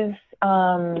these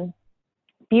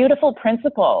beautiful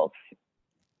principles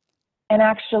and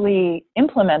actually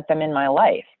implement them in my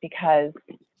life because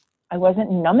I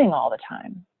wasn't numbing all the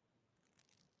time.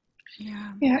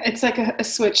 Yeah, it's like a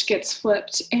switch gets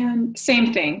flipped. And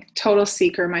same thing, total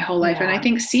seeker my whole life. And I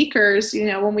think seekers,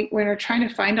 when we're trying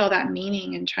to find all that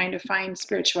meaning and trying to find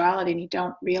spirituality, and you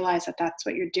don't realize that that's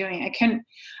what you're doing. I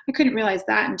couldn't realize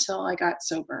that until I got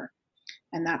sober.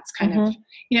 And that's kind of,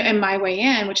 and my way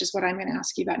in, which is what I'm going to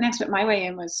ask you about next, but my way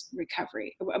in was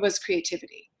recovery, was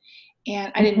creativity.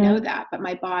 And I didn't know that, but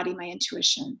my body, my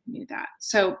intuition knew that.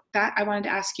 So that I wanted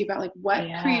to ask you about, like, what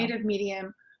creative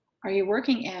medium are you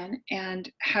working in, and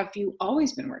have you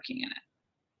always been working in it?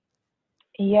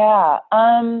 Yeah.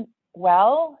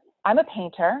 Well, I'm a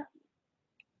painter,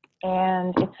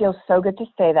 and it feels so good to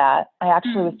say that. I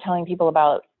actually was telling people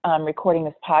about recording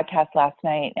this podcast last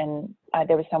night, and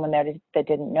there was someone there that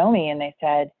didn't know me, and they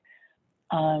said,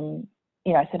 I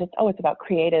said, it's about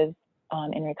creatives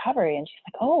in recovery. And she's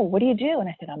like, oh, what do you do? And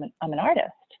I said, I'm an artist.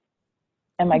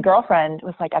 And my girlfriend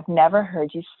was like, I've never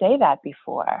heard you say that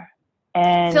before.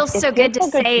 And feels so good to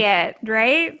say it,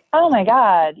 right? Oh my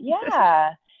God.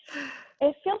 Yeah.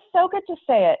 It feels so good to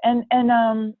say it. And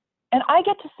I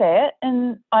get to say it,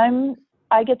 and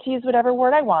I get to use whatever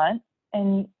word I want,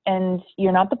 and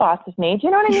you're not the boss of me. Do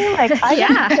you know what I mean? Like, I get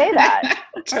to say that.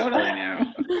 Totally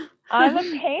know. I'm a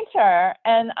painter,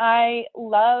 and I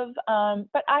love,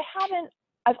 but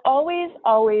I've always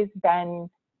been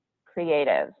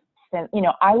creative. And, you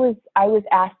know, I was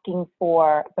asking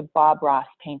for the Bob Ross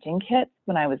painting kits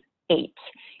when I was 8.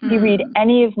 If you read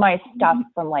any of my stuff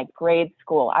from like grade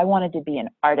school, I wanted to be an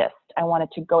artist. I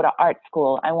wanted to go to art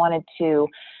school. That's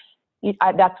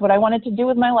what I wanted to do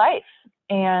with my life.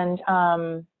 And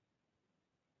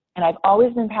I've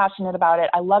always been passionate about it.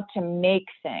 I love to make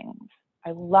things.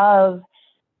 I love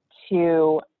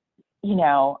to, you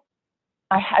know,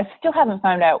 I still haven't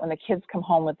found out when the kids come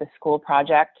home with the school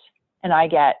project and I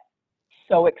get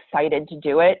so excited to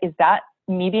do it. Is that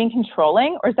me being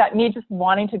controlling, or is that me just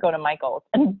wanting to go to Michael's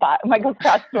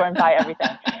craft store and buy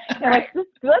everything? And I'm like,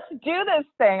 let's do this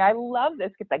thing. I love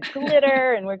this. Get the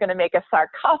glitter, and we're going to make a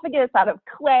sarcophagus out of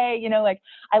clay. You know, like,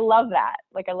 I love that.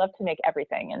 Like, I love to make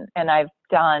everything. And I've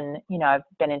done, you know, I've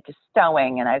been into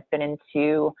sewing, and I've been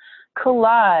into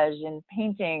collage and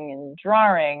painting and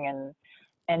drawing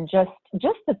and just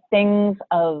the things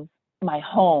of my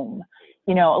home.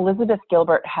 You know, Elizabeth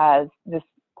Gilbert has this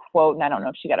quote, and I don't know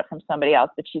if she got it from somebody else,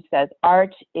 but she says,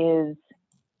 art is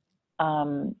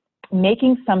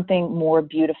making something more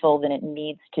beautiful than it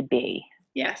needs to be.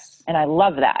 Yes. And I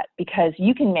love that, because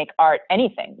you can make art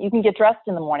anything. You can get dressed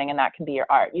in the morning and that can be your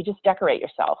art. You just decorate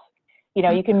yourself. You know,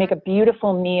 you can make a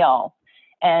beautiful meal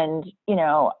and, you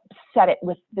know, set it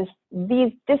with this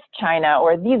china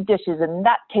or these dishes and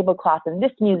that tablecloth and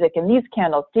this music and these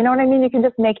candles. Do you know what I mean? You can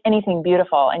just make anything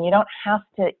beautiful, and you don't have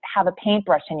to have a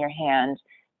paintbrush in your hand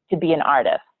to be an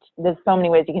artist. There's so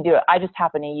many ways you can do it. I just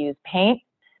happen to use paint,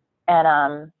 and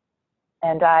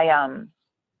I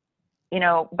you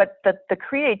know, but the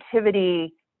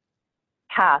creativity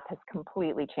path has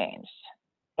completely changed.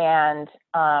 And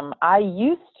I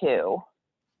used to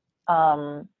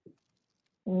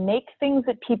make things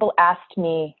that people asked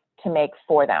me to make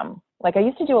for them. Like, I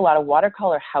used to do a lot of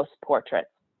watercolor house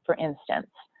portraits, for instance.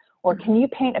 Or, can you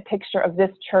paint a picture of this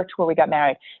church where we got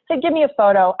married? So give me a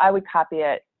photo, I would copy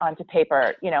it onto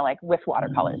paper, you know, like with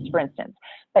watercolors, for instance.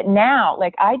 But now,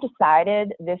 like, I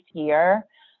decided this year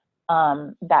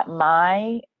that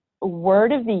my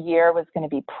word of the year was going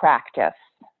to be practice.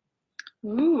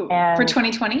 Ooh, and for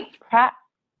 2020?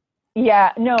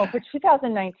 Yeah, no, for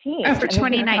 2019. Oh, For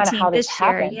 2019, this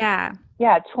year, yeah.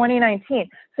 Yeah, 2019.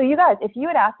 So you guys, if you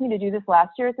had asked me to do this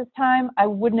last year at this time, I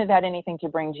wouldn't have had anything to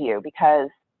bring to you, because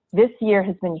this year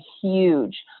has been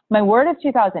huge. My word of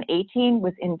 2018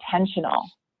 was intentional.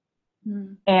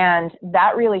 And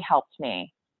that really helped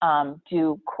me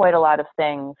do quite a lot of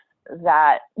things,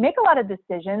 that make a lot of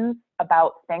decisions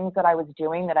about things that I was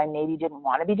doing that I maybe didn't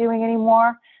want to be doing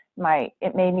anymore.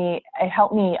 It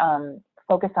helped me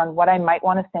focus on what I might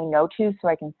want to say no to, so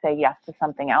I can say yes to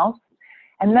something else.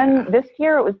 And then this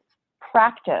year it was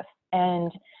practice.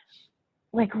 And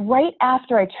like, right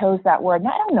after I chose that word, and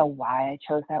I don't know why I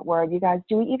chose that word, you guys,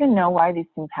 do we even know why these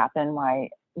things happen? Why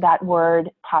that word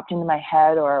popped into my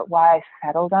head, or why I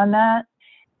settled on that?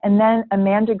 And then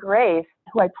Amanda Grace,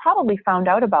 who I probably found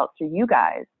out about through you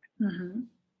guys,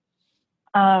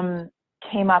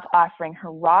 came up offering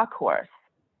her raw course,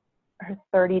 her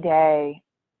 30-day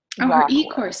her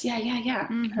e-course. Yeah.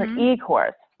 Her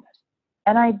e-course.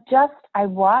 And I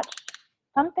watched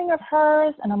something of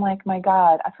hers, and I'm like, my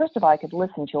God, first of all, I could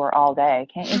listen to her all day.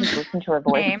 Can't you just listen to her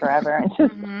voice forever? And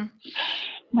just,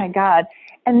 my God.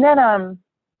 And then,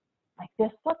 like,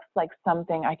 this looks like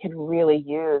something I could really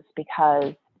use,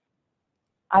 because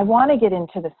I want to get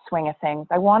into the swing of things.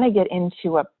 I want to get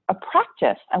into a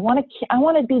practice. I want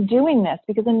to be doing this,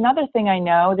 because another thing I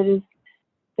know that is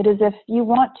if you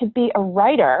want to be a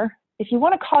writer, if you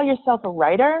want to call yourself a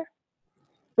writer,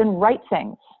 then write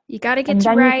things. You got to get and to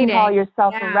then writing. You can call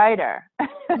yourself a writer.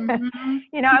 Mm-hmm.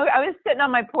 You know, I was sitting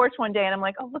on my porch one day and I'm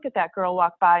like, oh, look at that girl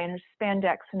walk by in her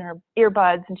spandex and her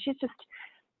earbuds, and she's just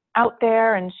out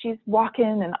there and she's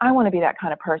walking, and I want to be that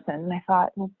kind of person. And I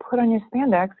thought, well, put on your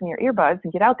spandex and your earbuds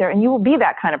and get out there, and you will be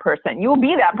that kind of person. You will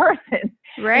be that person.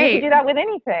 Right. You can do that with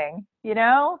anything, you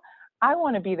know? I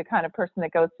want to be the kind of person that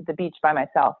goes to the beach by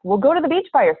myself. Well, go to the beach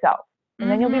by yourself,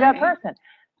 and then you'll be that person.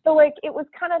 So, like, it was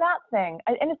kind of that thing.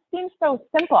 And it seems so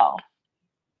simple,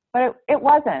 but it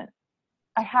wasn't.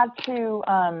 I had to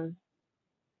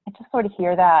sort of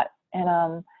hear that.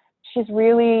 And she's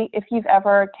really, if you've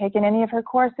ever taken any of her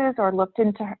courses or looked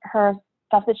into her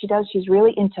stuff that she does. She's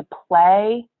really into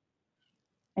play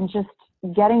and just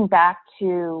getting back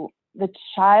to the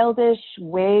childish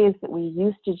ways that we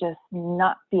used to just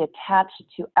not be attached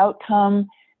to outcome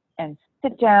and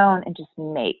sit down and just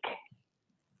make.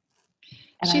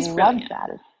 And She's I brilliant. love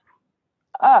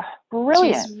that.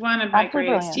 Brilliant. She's one of my Absolutely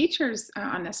greatest brilliant. teachers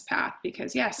on this path,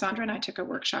 because Sandra and I took a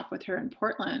workshop with her in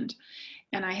Portland,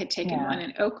 and I had taken one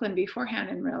in Oakland beforehand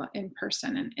in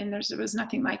person, and there was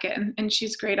nothing like it. And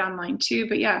she's great online too,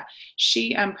 but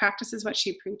she practices what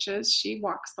she preaches. She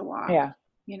walks the walk. Yeah.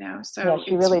 So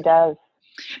she really does.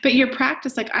 But your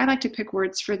practice, like, I like to pick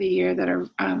words for the year that are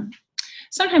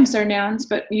sometimes they're nouns,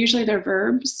 but usually they're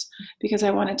verbs, because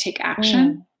I want to take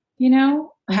action.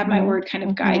 Have my word kind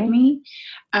of guide me.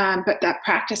 But that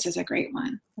practice is a great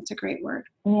one. That's a great word.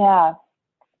 Yeah.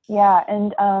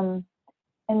 And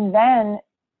then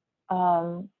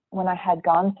when I had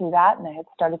gone through that and I had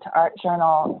started to art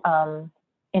journal,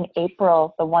 in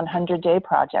April, the 100-day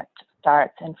project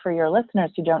starts. And for your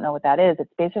listeners who don't know what that is,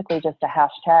 it's basically just a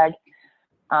hashtag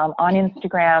on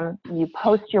Instagram. You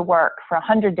post your work for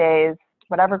 100 days,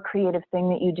 whatever creative thing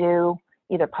that you do,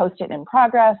 either post it in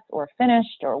progress or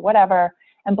finished or whatever,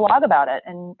 and blog about it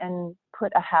and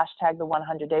put a hashtag, the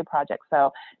 100-day project.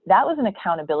 So that was an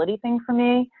accountability thing for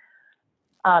me.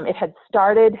 It had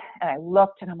started and I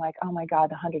looked and I'm like, oh my God,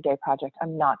 the 100-day project,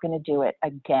 I'm not going to do it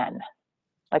again.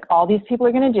 Like, all these people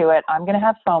are going to do it. I'm going to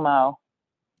have FOMO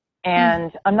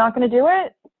and I'm not going to do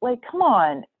it. Like, come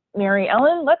on, Mary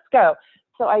Ellen, let's go.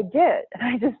 So I did.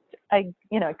 And I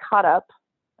caught up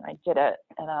and I did it.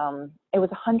 And it was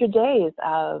 100 days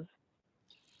of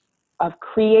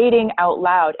creating out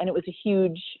loud. And it was a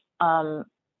huge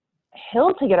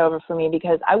hill to get over for me,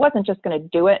 because I wasn't just going to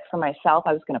do it for myself.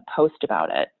 I was going to post about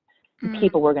it. And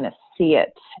people were going to see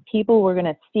it. People were going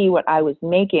to see what I was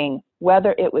making,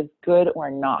 whether it was good or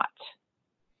not.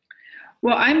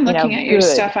 Well, I'm looking at your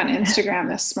stuff on Instagram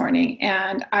this morning,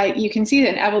 and you can see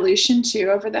an evolution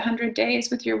too over the 100 days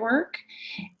with your work.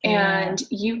 And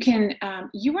you can,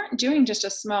 you weren't doing just a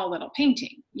small little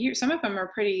painting. Some of them are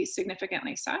pretty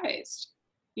significantly sized,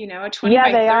 a 20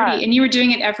 by 30. Are. And you were doing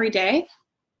it every day?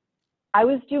 I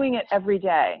was doing it every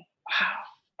day. Wow.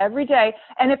 Every day.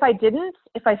 And if I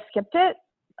skipped it,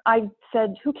 I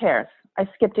said, who cares? I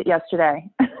skipped it yesterday.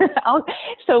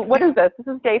 So what is this?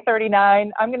 This is day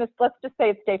 39. Let's just say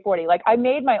it's day 40. Like, I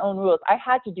made my own rules. I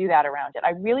had to do that around it.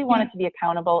 I really wanted to be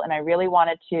accountable, and I really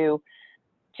wanted to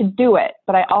do it.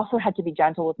 But I also had to be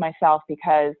gentle with myself,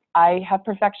 because I have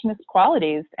perfectionist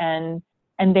qualities and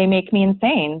they make me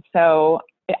insane. So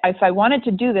if I wanted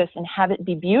to do this and have it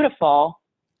be beautiful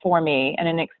for me and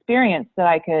an experience that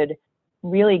I could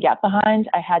really get behind,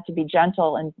 I had to be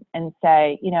gentle and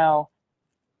say,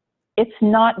 it's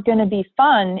not going to be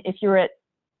fun if you're at,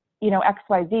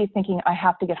 XYZ thinking I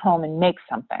have to get home and make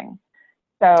something.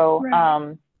 So,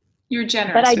 you're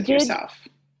generous with yourself.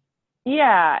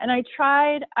 Yeah. And I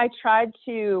tried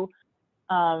to,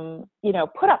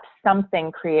 put up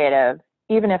something creative,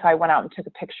 even if I went out and took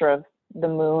a picture of the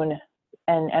moon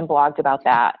and blogged about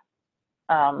that.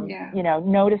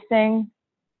 Noticing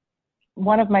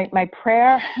one of my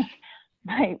prayer,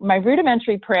 my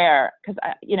rudimentary prayer, because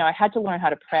I had to learn how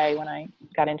to pray when I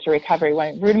got into recovery.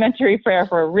 My rudimentary prayer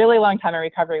for a really long time in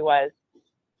recovery was,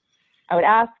 I would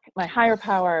ask my higher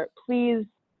power, please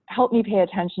help me pay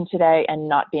attention today and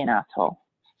not be an asshole.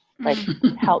 Like,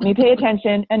 help me pay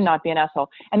attention and not be an asshole.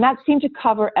 And that seemed to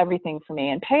cover everything for me.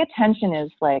 And pay attention is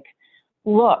like,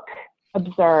 look,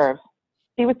 observe,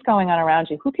 see what's going on around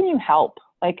you. Who can you help?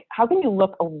 Like, how can you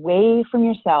look away from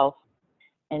yourself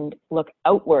and look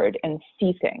outward and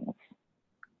see things?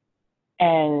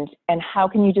 And how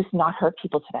can you just not hurt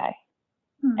people today?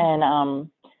 And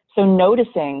so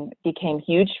noticing became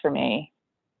huge for me.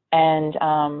 And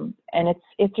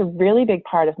it's a really big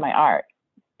part of my art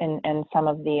and some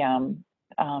of the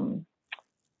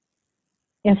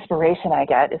inspiration I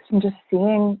get is from just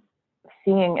seeing,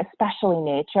 especially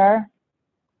nature,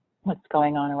 what's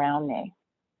going on around me.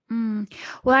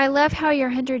 Well, I love how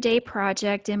your 100-day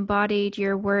project embodied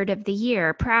your word of the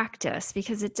year, practice,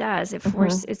 because it does. It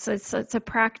forces, it's a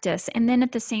practice. And then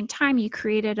at the same time, you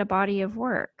created a body of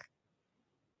work.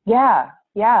 Yeah.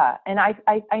 And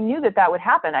I knew that would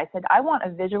happen. I said, I want a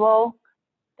visual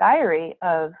diary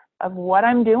of what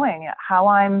I'm doing, how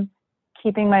I'm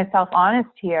keeping myself honest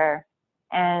here.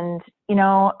 And,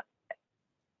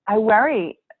 I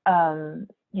worry,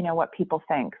 what people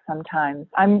think sometimes.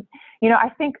 I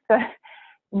think that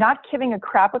not giving a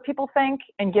crap what people think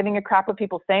and giving a crap what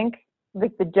people think,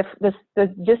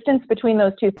 the distance between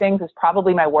those two things is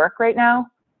probably my work right now.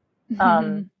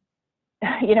 Or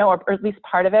at least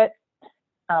part of it.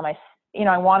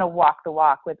 I want to walk the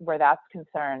walk with where that's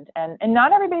concerned. And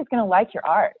not everybody's going to like your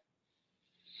art.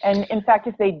 And in fact,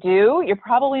 if they do, you're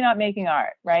probably not making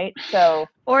art, right? So,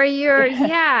 or you're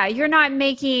not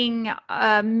making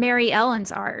Mary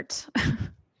Ellen's art.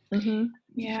 Mm-hmm.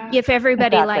 Yeah. If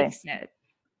everybody exactly. likes it.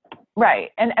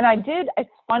 Right. And I did, it's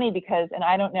funny because, and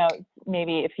I don't know,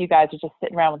 maybe if you guys are just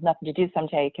sitting around with nothing to do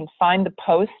someday, you can find the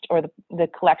post or the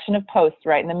collection of posts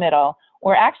right in the middle,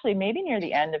 or actually maybe near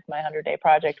the end of my 100-day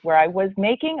project, where I was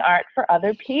making art for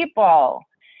other people.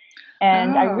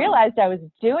 And I realized I was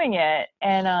doing it,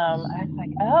 and I was like,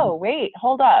 oh, wait,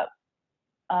 hold up.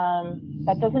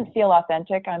 That doesn't feel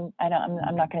authentic. I'm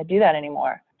not going to do that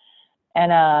anymore.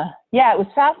 And yeah, it was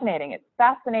fascinating. It's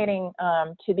fascinating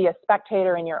to be a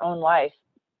spectator in your own life.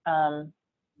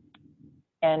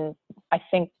 And I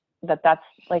think that's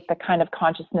like the kind of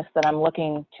consciousness that I'm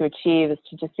looking to achieve, is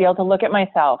to just be able to look at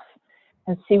myself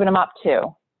and see what I'm up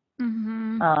to.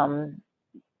 Mm-hmm.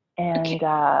 And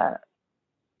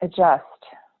adjust.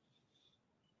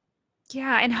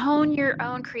 Yeah, and hone your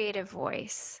own creative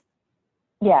voice.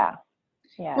 Yeah.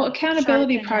 Yeah. Well,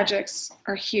 accountability Sharpen projects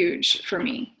are huge for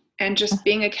me. And just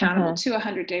being accountable to a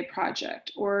 100-day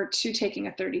project, or to taking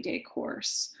a 30-day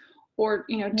course, or,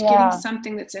 getting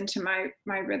something that's into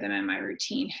my rhythm and my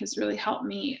routine has really helped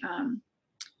me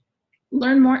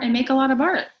learn more and make a lot of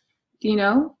art. You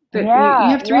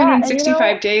have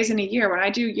 365 days in a year. When I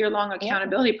do year-long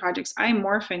accountability projects, I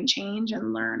morph and change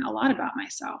and learn a lot about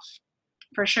myself,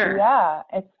 for sure. Yeah,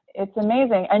 it's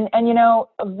amazing. And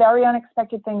very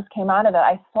unexpected things came out of it.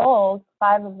 I sold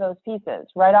 5 of those pieces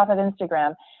right off of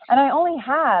Instagram, and I only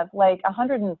have like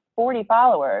 140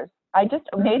 followers. I just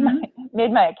made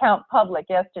my account public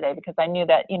yesterday because I knew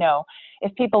that,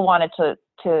 if people wanted to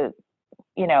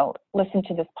listen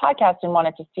to this podcast and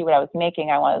wanted to see what I was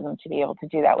making, I wanted them to be able to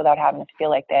do that without having to feel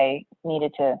like they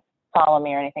needed to follow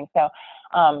me or anything. So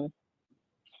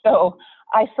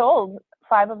I sold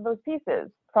 5 of those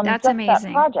pieces from That's just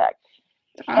amazing. that project.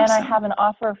 Awesome. And I have an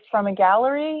offer from a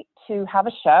gallery to have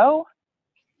a show.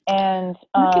 And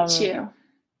look at you.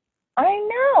 I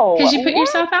know. Because you put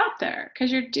yourself out there.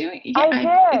 Because you're doing. Yeah,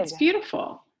 I did. It's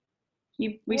beautiful.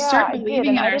 We start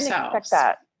believing in ourselves. I didn't expect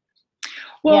that.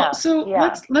 Well,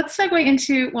 let's segue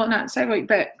into, well, not segue,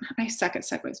 but I suck at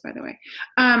segues, by the way.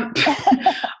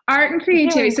 Art and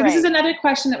creativity. So this is another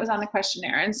question that was on the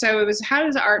questionnaire. And so it was, how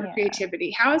does art and creativity,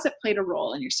 how has it played a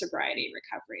role in your sobriety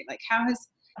recovery? Like how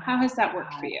has that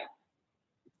worked for you?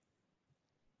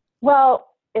 Well,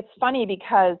 it's funny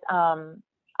because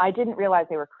I didn't realize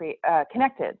they were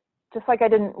connected. Just like I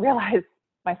didn't realize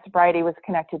my sobriety was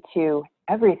connected to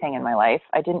everything in my life.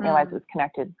 I didn't realize it was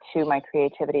connected to my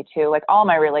creativity too. Like all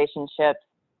my relationships,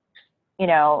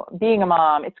 being a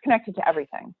mom, it's connected to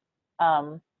everything.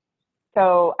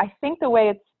 So I think the way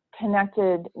it's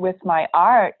connected with my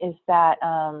art is that,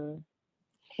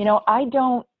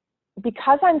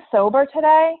 because I'm sober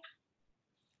today,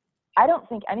 I don't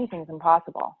think anything's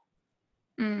impossible.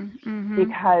 Mm-hmm.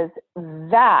 Because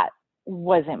that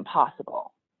was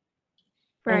impossible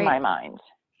in my mind.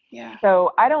 Yeah.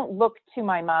 So I don't look to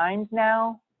my mind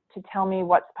now to tell me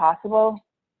what's possible,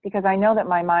 because I know that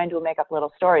my mind will make up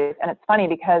little stories. And it's funny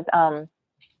because,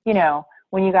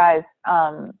 when you guys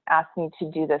asked me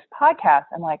to do this podcast,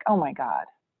 I'm like, oh my God,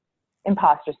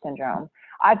 imposter syndrome.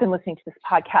 I've been listening to this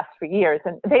podcast for years,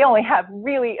 and they only have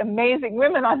really amazing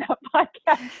women on that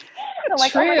podcast. I'm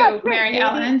like, true, oh my God, Mary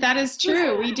Ellen, that is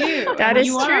true. We do. That is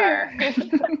you true. Are.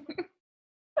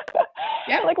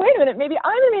 Yeah. Like, wait a minute, maybe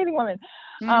I'm an amazing woman.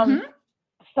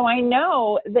 So I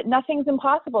know that nothing's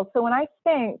impossible. So when I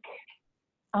think,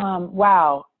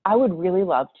 wow, I would really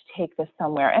love to take this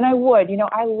somewhere. And I would,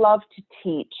 I love to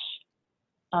teach.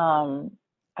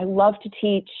 I love to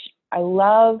teach. I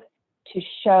love to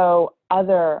show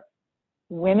other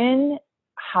women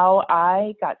how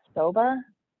I got sober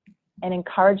and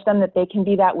encourage them that they can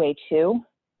be that way too.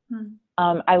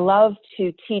 I love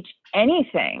to teach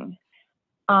anything.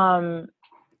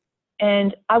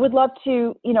 And I would love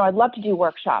to, I'd love to do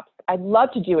workshops. I'd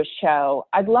love to do a show.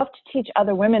 I'd love to teach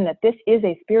other women that this is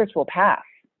a spiritual path.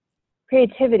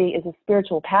 Creativity is a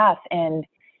spiritual path, and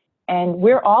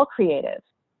we're all creative.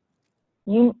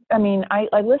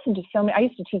 I listened to so many. I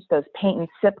used to teach those paint and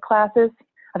sip classes.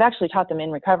 I've actually taught them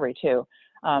in recovery too.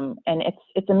 And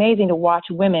it's amazing to watch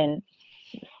women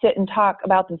sit and talk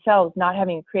about themselves, not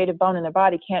having a creative bone in their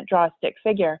body, can't draw a stick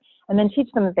figure, and then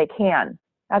teach them that they can.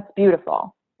 That's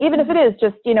beautiful. Even if it is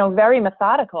just, very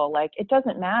methodical, like it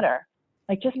doesn't matter.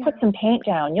 Like just put some paint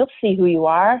down. You'll see who you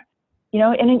are,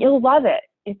 and you'll love it.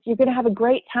 You're going to have a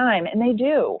great time. And they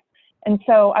do. And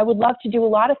so I would love to do a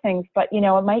lot of things, but,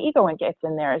 my ego gets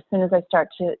in there. As soon as I start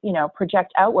to,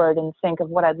 project outward and think of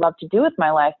what I'd love to do with my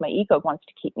life, my ego wants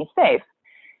to keep me safe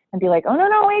and be like, oh,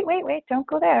 no, wait, don't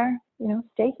go there.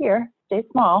 Stay here, stay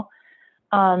small.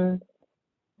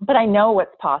 But I know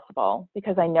what's possible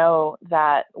because I know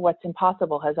that what's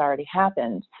impossible has already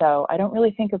happened. So I don't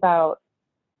really think about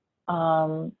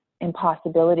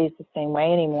impossibilities the same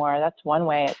way anymore. That's one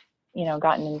way it's,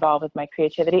 gotten involved with my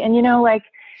creativity. And, like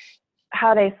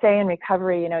how they say in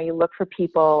recovery, you look for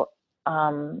people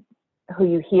who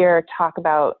you hear talk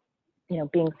about,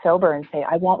 being sober and say,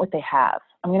 I want what they have.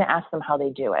 I'm going to ask them how they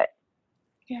do it.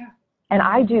 Yeah. And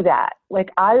I do that. Like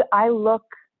I look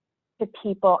to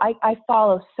people, I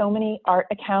follow so many art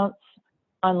accounts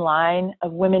online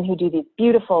of women who do these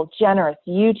beautiful, generous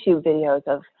YouTube videos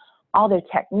of all their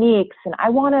techniques. And I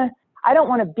don't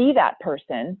want to be that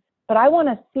person, but I want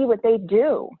to see what they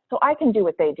do so I can do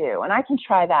what they do. And I can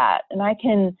try that. And I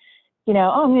can,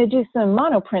 I'm going to do some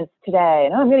monoprints today.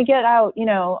 And I'm going to get out,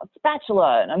 a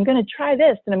spatula. And I'm going to try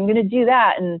this. And I'm going to do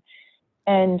that. And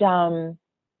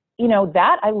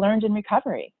that I learned in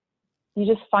recovery. You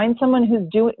just find someone who's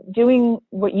doing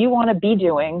what you want to be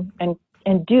doing and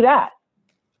do that.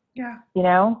 Yeah.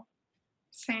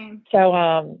 Same.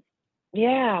 So,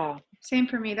 yeah. Same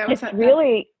for me. That it's was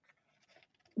really.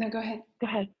 No, go ahead. Go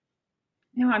ahead.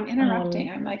 No, I'm interrupting.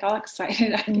 I'm like all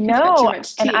excited. I think no, I've had too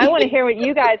much tea. And I want to hear what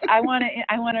you guys. I want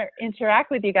to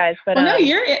interact with you guys. But no,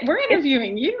 we're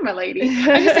interviewing you, my lady.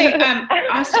 I just say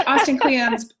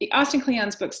Austin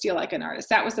Kleon's book, Steal Like an Artist.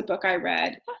 That was the book I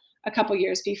read a couple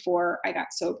years before I got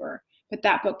sober. But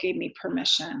that book gave me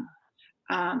permission.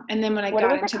 And then when I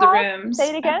got into the rooms,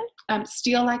 say it again.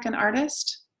 Steal Like an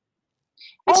Artist.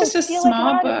 It's just a Steal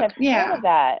small Like an book. Artist. I've heard of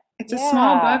that. It's a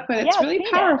small book, but it's really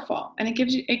powerful. And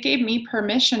it gave me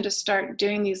permission to start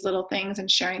doing these little things and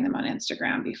sharing them on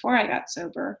Instagram before I got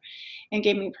sober, and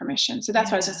gave me permission. So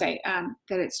that's what I was going to say,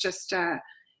 that it's just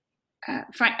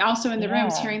also in the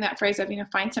rooms, hearing that phrase of,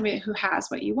 find somebody who has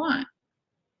what you want,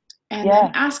 and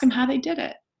then ask them how they did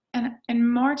it.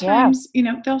 And more times,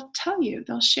 they'll tell you,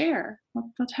 they'll share,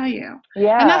 they'll tell you.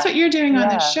 Yeah. And that's what you're doing on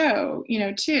the show,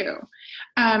 too.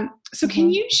 So can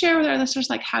you share with our listeners,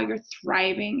 like, how you're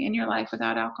thriving in your life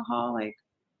without alcohol? Like,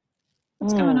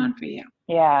 what's going on for you?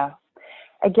 Yeah.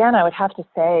 Again, I would have to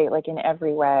say, like, in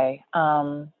every way,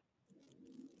 I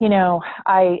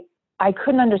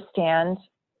couldn't understand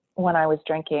when I was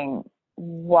drinking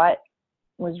what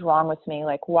was wrong with me.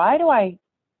 Like, why do I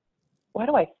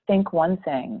think one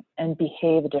thing and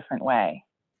behave a different way?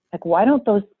 Like, why don't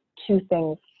those two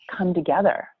things come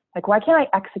together? Like, why can't I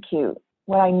execute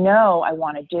what I know I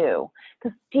want to do?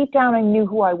 Because deep down, I knew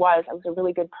who I was. I was a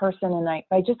really good person, and I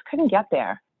just couldn't get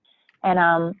there. And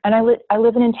I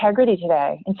live in integrity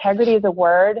today. Integrity is a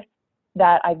word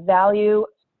that I value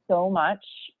so much,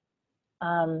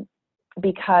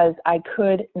 because I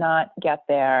could not get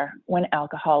there when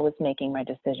alcohol was making my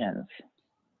decisions.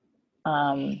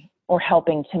 Or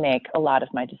helping to make a lot of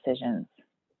my decisions.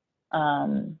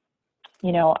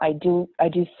 I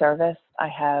do service. I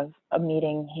have a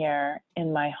meeting here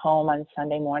in my home on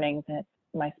Sunday mornings at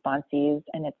my sponsees,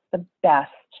 and it's the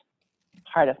best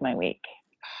part of my week.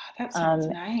 That sounds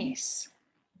nice.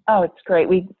 Oh, it's great.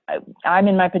 I'm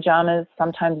in my pajamas.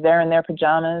 Sometimes they're in their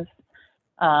pajamas.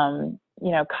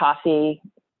 Coffee,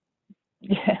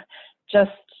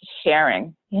 just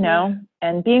sharing,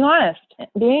 and being honest,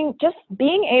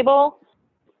 being able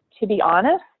to be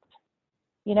honest,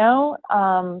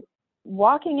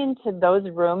 walking into those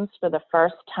rooms for the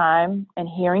first time and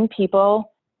hearing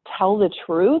people tell the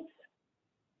truth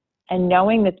and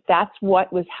knowing that that's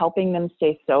what was helping them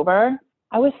stay sober.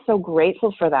 I was so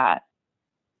grateful for that,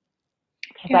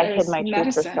 because I hid my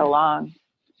truth for so long.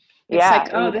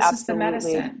 It's like, this is the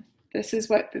medicine. This is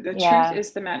what the truth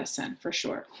is, the medicine, for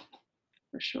sure.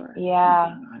 For sure.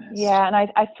 Yeah. Yeah. And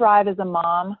I thrive as a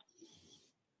mom.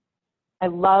 I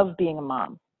love being a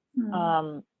mom.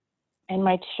 And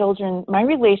my children, my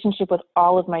relationship with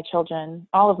all of my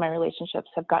relationships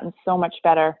have gotten so much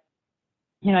better.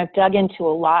 I've dug into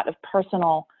a lot of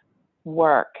personal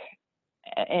work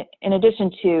in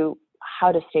addition to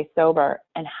how to stay sober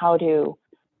and how to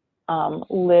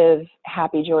live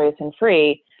happy, joyous, and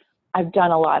free. I've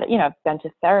done a lot of, I've been to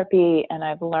therapy, and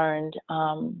I've learned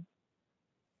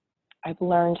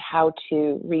how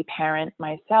to reparent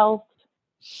myself.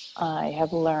 I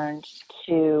have learned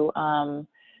to,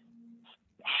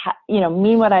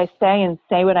 mean what I say and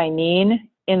say what I mean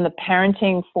in the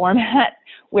parenting format,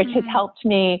 which has helped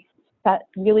me set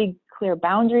really clear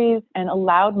boundaries and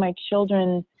allowed my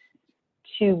children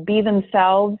to be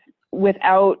themselves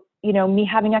without, me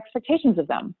having expectations of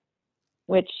them,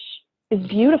 which is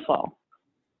beautiful.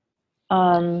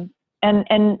 And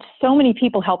so many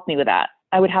people helped me with that.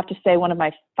 I would have to say one of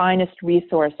my finest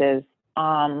resources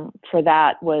for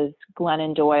that was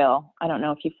Glennon Doyle. I don't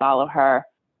know if you follow her.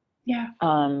 Yeah.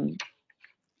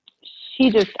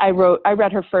 I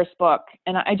read her first book,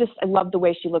 and I loved the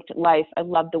way she looked at life. I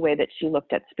loved the way that she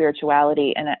looked at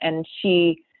spirituality, and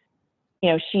she,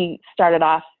 she started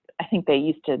off, I think they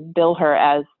used to bill her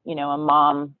as, a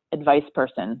mom advice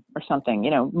person or something,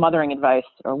 mothering advice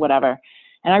or whatever.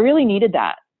 And I really needed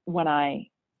that when I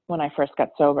first got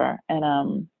sober.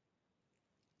 And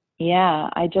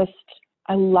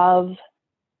I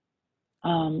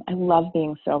love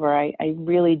being sober. I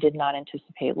really did not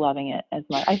anticipate loving it as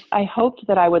much. I hoped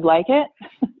that I would like it,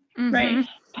 Right.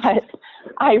 but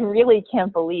I really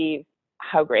can't believe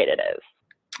how great it is.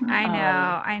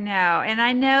 I know. And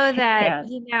I know that,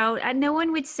 Yeah. no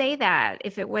one would say that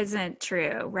if it wasn't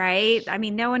true, right? I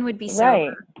mean, no one would be sober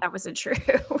Right. if that wasn't true.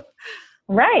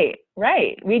 Right.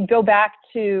 We'd go back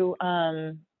to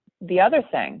the other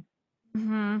thing.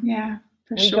 Mm-hmm. Yeah,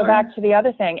 for We sure. go back to the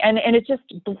other thing. And it just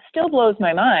still blows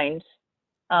my mind.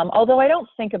 Although I don't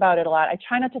think about it a lot. I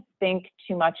try not to think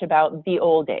too much about the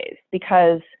old days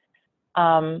because,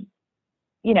 you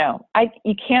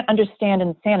can't understand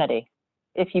insanity.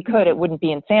 If you could, it wouldn't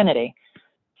be insanity.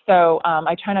 So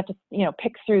I try not to,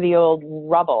 pick through the old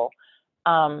rubble.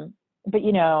 But,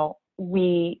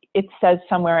 it says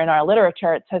somewhere in our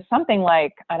literature, it says something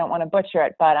like, I don't want to butcher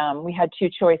it, but we had two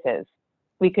choices.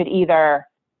 We could either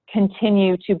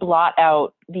continue to blot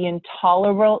out the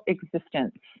intolerable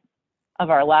existence of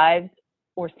our lives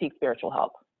or seek spiritual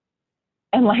help.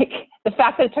 And the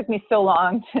fact that it took me so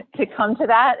long to come to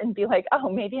that and be like, oh,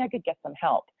 maybe I could get some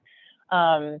help,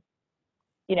 I'm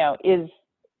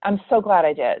so glad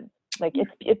I did.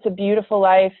 It's a beautiful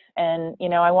life, and,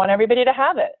 I want everybody to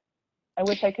have it. I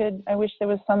wish there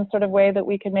was some sort of way that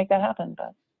we could make that happen,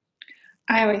 but.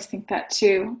 I always think that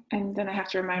too. And then I have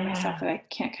to remind myself that I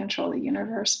can't control the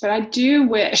universe, but I do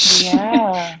wish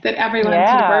that everyone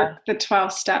could work the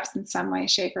 12 steps in some way,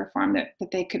 shape, or form that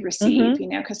they could receive,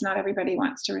 because not everybody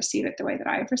wants to receive it the way that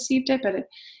I've received it. But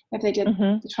if they did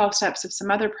the 12 steps of some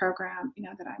other program,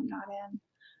 that I'm not in.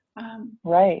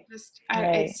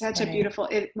 It's such a beautiful,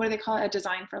 what do they call it? A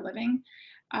design for living.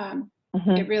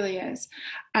 It really is.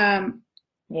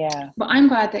 Well, I'm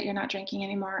glad that you're not drinking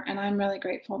anymore, and I'm really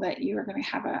grateful that you are going to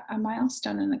have a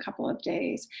milestone in a couple of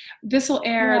days. This will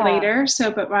air later,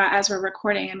 but as we're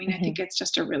recording, I think it's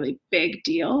just a really big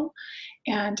deal,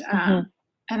 and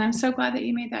I'm so glad that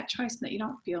you made that choice and that you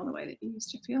don't feel the way that you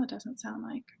used to feel. It doesn't sound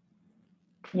like.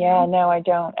 Yeah, no, I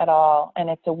don't at all, and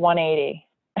it's a 180.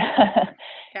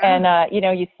 And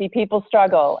you see people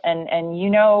struggle, and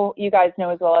you guys know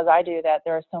as well as I do that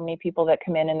there are so many people that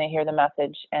come in and they hear the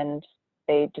message and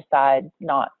they decide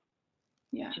not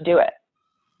to do it.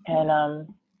 And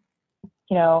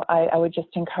I would just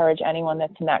encourage anyone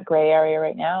that's in that gray area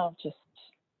right now, just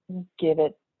give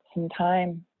it some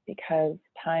time, because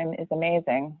time is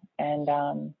amazing, and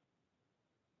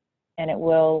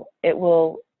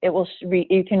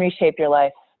you can reshape your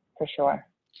life for sure.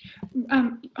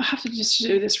 I'll have to just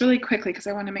do this really quickly because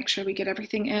I want to make sure we get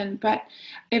everything in. But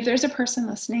if there's a person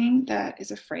listening that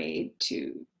is afraid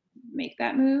to make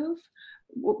that move,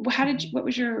 what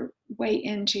was your way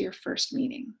into your first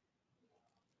meeting?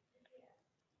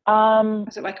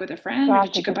 Was it with a friend, or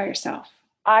did you go by yourself?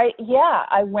 I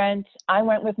went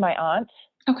with my aunt.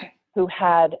 Okay. Who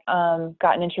had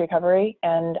gotten into recovery,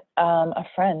 and a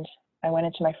friend. I went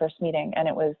into my first meeting, and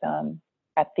it was I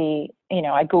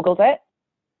Googled it.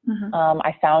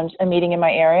 I found a meeting in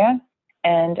my area,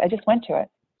 and I just went to it,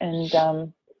 and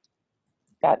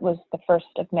that was the first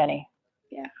of many.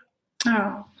 Yeah.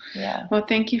 Oh. Yeah. Well,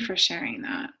 thank you for sharing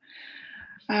that.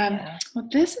 Well,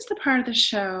 this is the part of the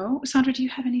show. Sandra, do you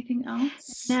have anything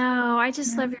else? No, I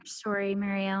just love your story,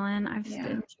 Mary Ellen. I've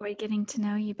enjoyed getting to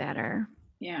know you better.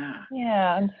 Yeah.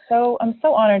 Yeah, I'm so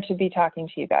honored to be talking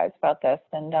to you guys about this,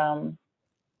 and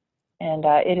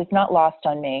it is not lost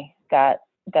on me that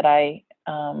I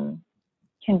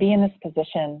can be in this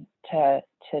position to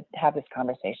have this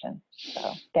conversation.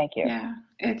 So thank you. Yeah,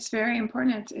 it's very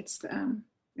important. It's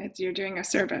you're doing a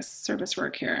service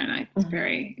work here, and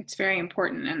it's very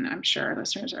important, and I'm sure our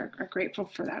listeners are grateful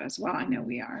for that as well. I know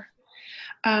we are.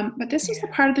 But this is the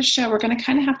part of the show. We're going to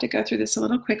kind of have to go through this a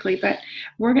little quickly, but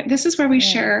this is where we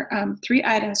share 3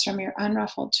 items from your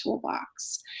Unruffled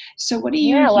toolbox. So what do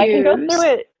you use? I can go through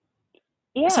it.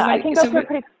 Yeah, I can go through it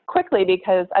pretty quickly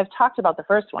because I've talked about the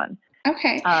first one.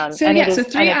 Okay. So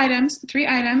 3 items,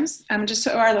 just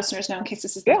so our listeners know, in case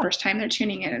this is the first time they're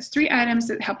tuning in, it's 3 items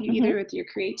that help you either with your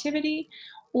creativity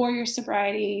or your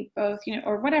sobriety, both,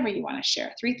 or whatever you want to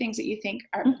share. 3 things that you think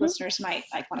our listeners might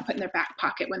like want to put in their back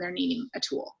pocket when they're needing a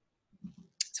tool.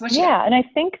 So what you got? And I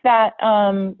think that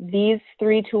these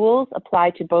 3 tools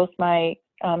apply to both my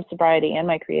sobriety and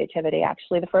my creativity.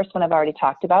 Actually, the first one I've already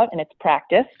talked about, and it's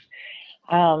practice.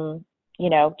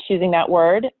 Choosing that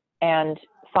word and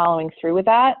following through with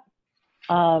that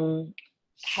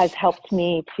has helped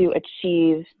me to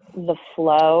achieve the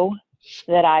flow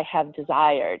that I have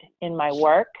desired in my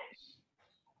work,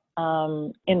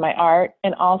 in my art,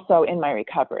 and also in my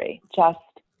recovery. Just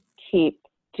keep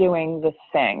doing the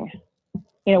thing.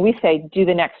 We say, do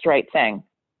the next right thing.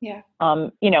 Yeah.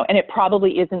 And it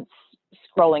probably isn't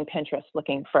scrolling Pinterest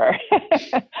looking for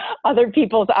other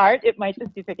people's art. It might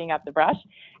just be picking up the brush,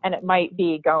 and it might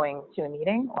be going to a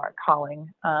meeting or calling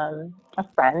a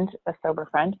sober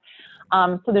friend.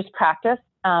 So there's practice.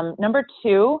 Number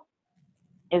 2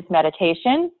 is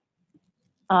meditation.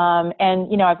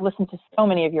 I've listened to so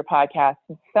many of your podcasts,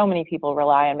 and so many people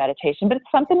rely on meditation, but it's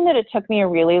something that it took me a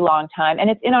really long time, and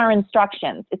it's in our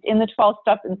instructions. It's in the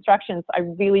 12-step instructions. I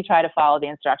really try to follow the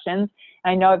instructions.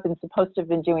 And I know I've been supposed to have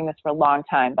been doing this for a long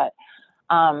time, but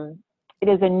it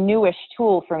is a newish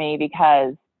tool for me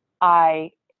because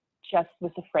I just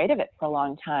was afraid of it for a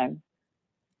long time.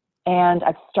 And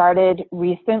I've started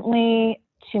recently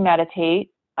to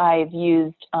meditate. I've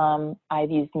used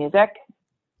music.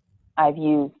 I've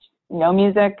used no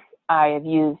music. I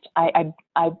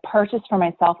purchased for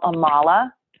myself a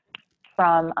mala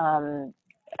from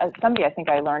somebody I think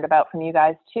I learned about from you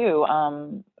guys too.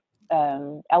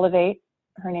 Elevate.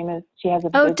 She has a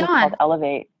business Dawn. called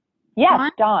Elevate.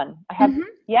 Yes, Dawn. I have,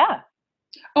 yeah.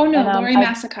 Oh no, Lori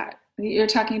Massacott. You're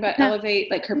talking about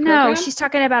Elevate, like her program? No, she's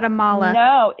talking about a mala.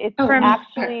 No, it's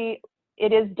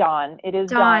it is Dawn. It is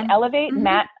Dawn. Elevate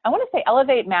I want to say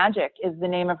Elevate Magic is the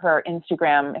name of her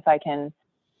Instagram, if I can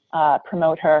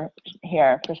promote her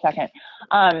here for a second.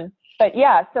 But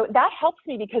yeah, so that helps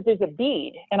me because there's a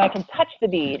bead, and I can touch the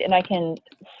bead, and I can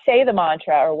say the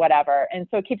mantra or whatever. And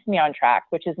so it keeps me on track,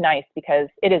 which is nice because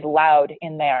it is loud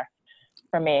in there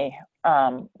for me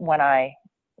when I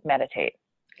meditate.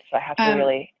 So I have to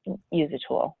really use a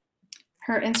tool.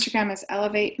 Her Instagram is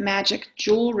Elevate Magic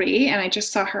Jewelry, and I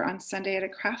just saw her on Sunday at a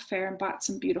craft fair and bought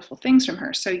some beautiful things from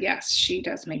her. So yes, she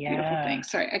does make beautiful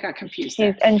things. Sorry, I got confused.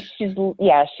 She's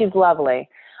lovely.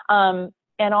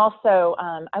 And also,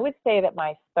 I would say that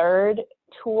my 3rd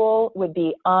tool would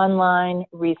be online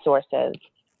resources.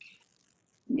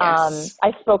 Yes.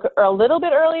 I spoke a little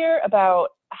bit earlier about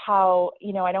how,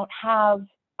 I don't have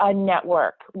a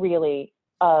network really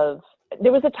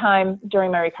there was a time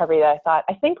during my recovery that I thought,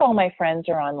 I think all my friends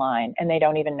are online and they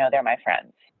don't even know they're my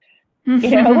friends. You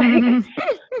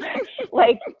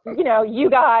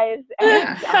guys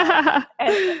and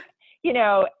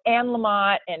Anne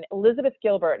Lamott and Elizabeth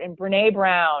Gilbert and Brene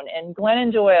Brown and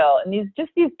Glennon Doyle and these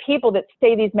people that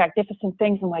say these magnificent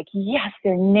things. I'm like, yes,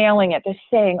 they're nailing it. They're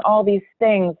saying all these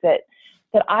things that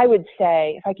I would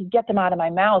say if I could get them out of my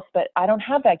mouth, but I don't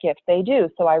have that gift. They do.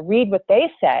 So I read what they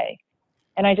say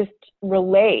and I just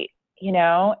relate,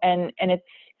 and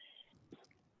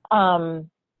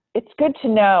it's good to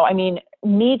know. I mean,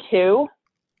 Me Too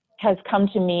has come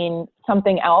to mean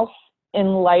something else in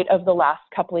light of the last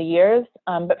couple of years.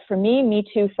 But for me, Me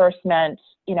Too first meant,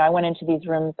 I went into these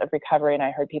rooms of recovery and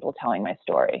I heard people telling my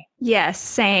story. Yes,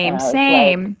 same.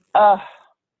 Like, oh,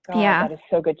 God, yeah. That is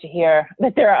so good to hear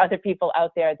that there are other people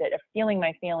out there that are feeling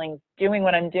my feelings, doing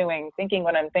what I'm doing, thinking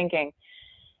what I'm thinking.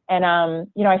 And,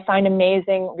 I find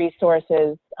amazing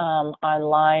resources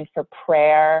online for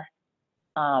prayer,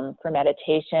 for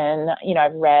meditation.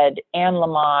 I've read Anne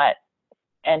Lamott,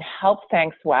 and Help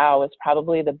Thanks Wow is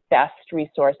probably the best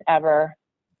resource ever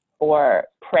for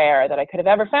prayer that I could have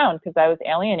ever found because I was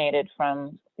alienated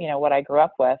from, what I grew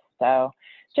up with. So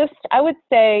just, I would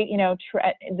say, the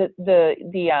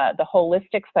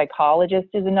holistic psychologist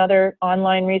is another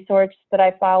online resource that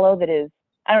I follow that is,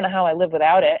 I don't know how I live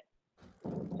without it.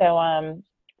 So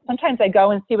sometimes I go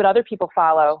and see what other people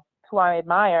follow who I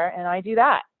admire, and I do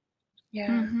that. Yeah.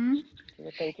 Mm-hmm.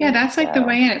 Yeah, that's like the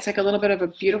way in. It's like a little bit of a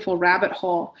beautiful rabbit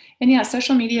hole. And yeah,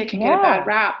 social media can get a bad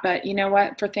rap, but you know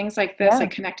what? For things like this,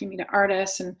 like connecting me to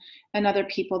artists and other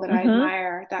people that I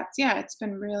admire, it's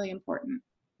been really important.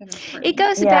 It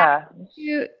goes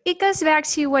back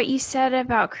to what you said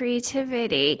about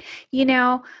creativity.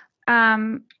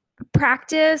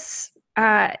 Practice,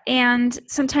 and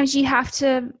sometimes you have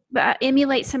to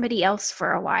emulate somebody else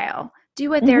for a while. Do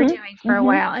what they're doing for a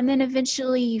while, and then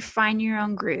eventually you find your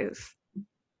own groove.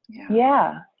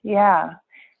 Yeah,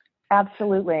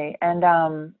 absolutely.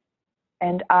 And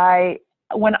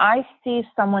when I see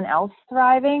someone else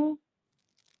thriving,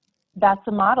 that's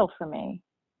a model for me.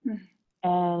 Mm.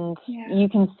 And Yeah. you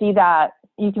can see that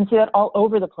all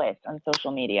over the place on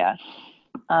social media.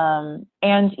 And,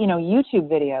 YouTube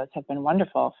videos have been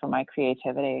wonderful for my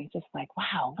creativity. Just like,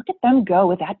 wow, look at them go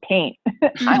with that paint.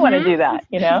 I want to do that,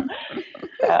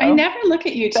 So, I never look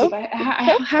at YouTube. So, I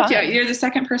have fun. to. You're the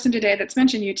second person today that's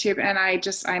mentioned YouTube, and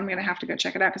I'm going to have to go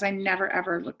check it out because I never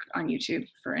ever look on YouTube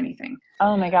for anything.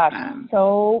 Oh my gosh.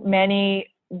 So many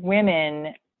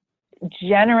women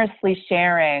generously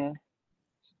sharing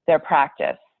their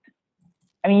practice.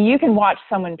 I mean, you can watch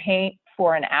someone paint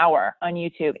for an hour on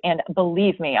YouTube, and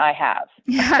believe me, I have.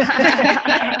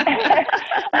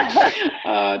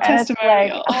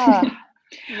 Testimonial.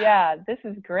 Yeah, this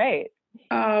is great.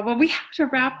 Well, we have to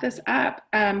wrap this up,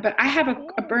 but I have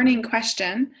a burning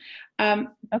question. Okay.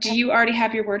 Do you already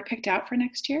have your word picked out for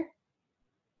next year?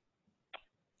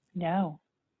 No,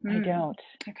 I don't.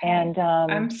 Okay. And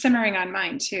I'm simmering on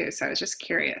mine too, so I was just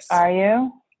curious. Are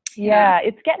you? Yeah,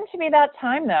 it's getting to be that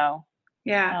time though.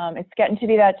 Yeah. It's getting to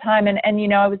be that time. And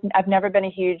I've never been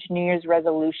a huge New Year's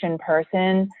resolution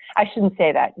person. I shouldn't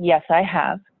say that. Yes, I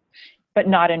have, but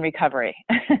not in recovery.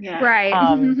 Yeah. Right.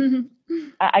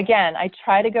 Again, I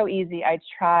try to go easy. I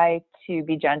try to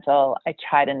be gentle. I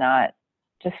try to not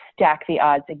just stack the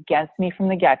odds against me from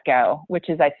the get-go, which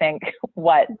is, I think,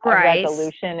 what a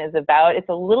resolution is about. It's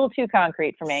a little too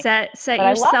concrete for me. Set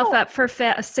yourself up for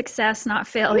success, not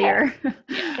failure.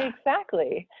 Yeah.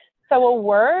 Exactly. So a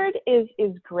word is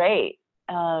great,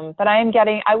 but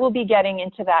I will be getting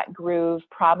into that groove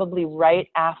probably right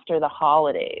after the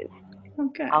holidays.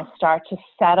 Okay. I'll start to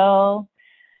settle,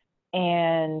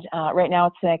 and right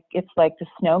now it's like the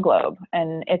snow globe,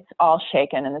 and it's all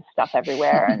shaken and there's stuff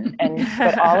everywhere,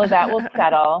 but all of that will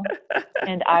settle,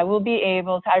 and I will be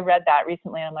able to. I read that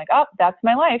recently, and I'm like, oh, that's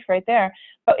my life right there.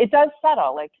 But it does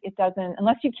settle. Like, it doesn't,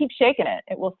 unless you keep shaking it,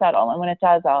 it will settle. And when it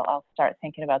does, I'll start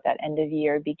thinking about that end of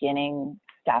year beginning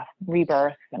stuff,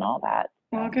 rebirth and all that.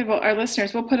 Well, good. Well, our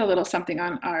listeners, we'll put a little something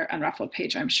on our Unruffled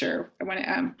page, I'm sure,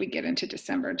 when we get into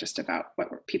December, just about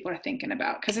what people are thinking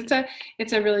about, because it's a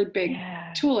really big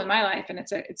tool in my life, and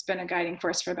it's been a guiding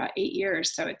force for about 8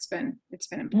 years, so it's been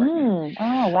important.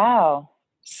 Oh, wow.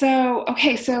 So,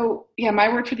 okay, so yeah, my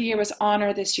word for the year was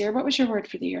honor this year. What was your word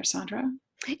for the year, Sandra?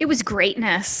 It was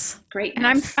greatness.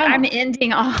 Greatness. And I'm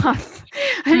ending off.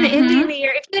 I'm ending the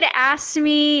year. If you had asked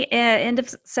me end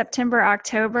of September,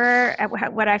 October,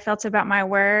 what I felt about my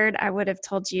word, I would have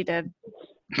told you to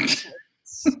take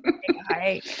a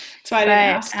hike. That's why I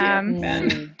didn't ask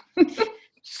you.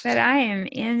 But I am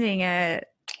ending it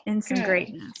in some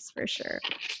greatness for sure.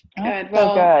 Good.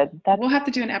 Well, so good. We'll have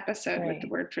to do an episode with the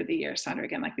word for the year, Sandra,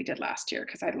 again, like we did last year,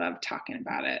 because I love talking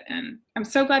about it. And I'm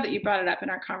so glad that you brought it up in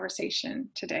our conversation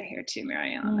today here too,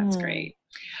 Mary Ellen. That's great.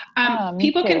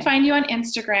 People can find you on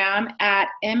Instagram at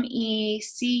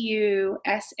MECUSACK,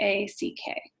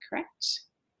 correct?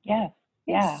 Yes.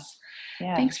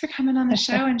 Yeah. Thanks for coming on the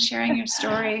show and sharing your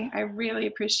story. I really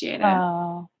appreciate it.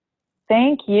 Oh,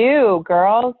 thank you,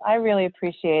 girls. I really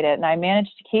appreciate it. And I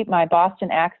managed to keep my Boston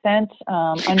accent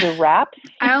under wraps.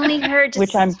 I only heard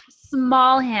just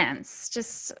small hints.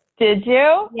 Did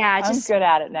you? Yeah. I'm good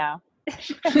at it now.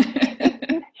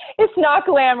 It's not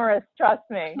glamorous, trust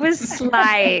me. It was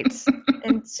slight.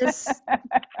 And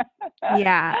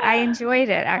I enjoyed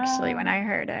it actually when I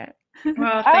heard it.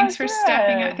 Well, thanks for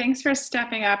stepping up. Thanks for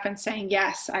stepping up and saying,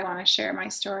 yes, I want to share my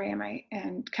story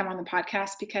and come on the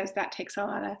podcast, because that takes a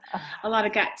lot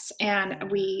of guts, and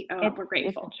we're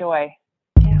grateful. It's a joy.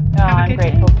 Yeah. I'm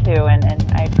grateful too. And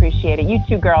I appreciate it. You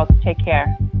two girls, take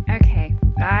care. Okay.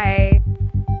 Bye.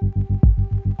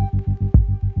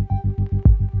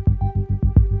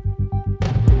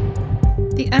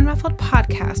 The Unruffled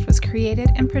podcast was created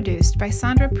and produced by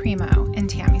Sandra Primo and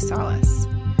Tammy Salas.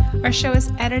 Our show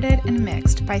is edited and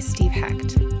mixed by Steve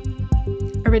Hecht.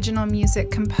 Original music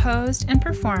composed and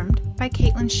performed by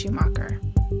Caitlin Schumacher.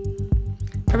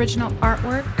 Original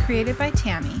artwork created by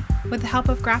Tammy with the help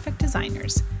of graphic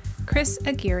designers Chris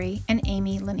Aguirre and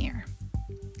Amy Lanier.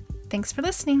 Thanks for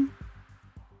listening.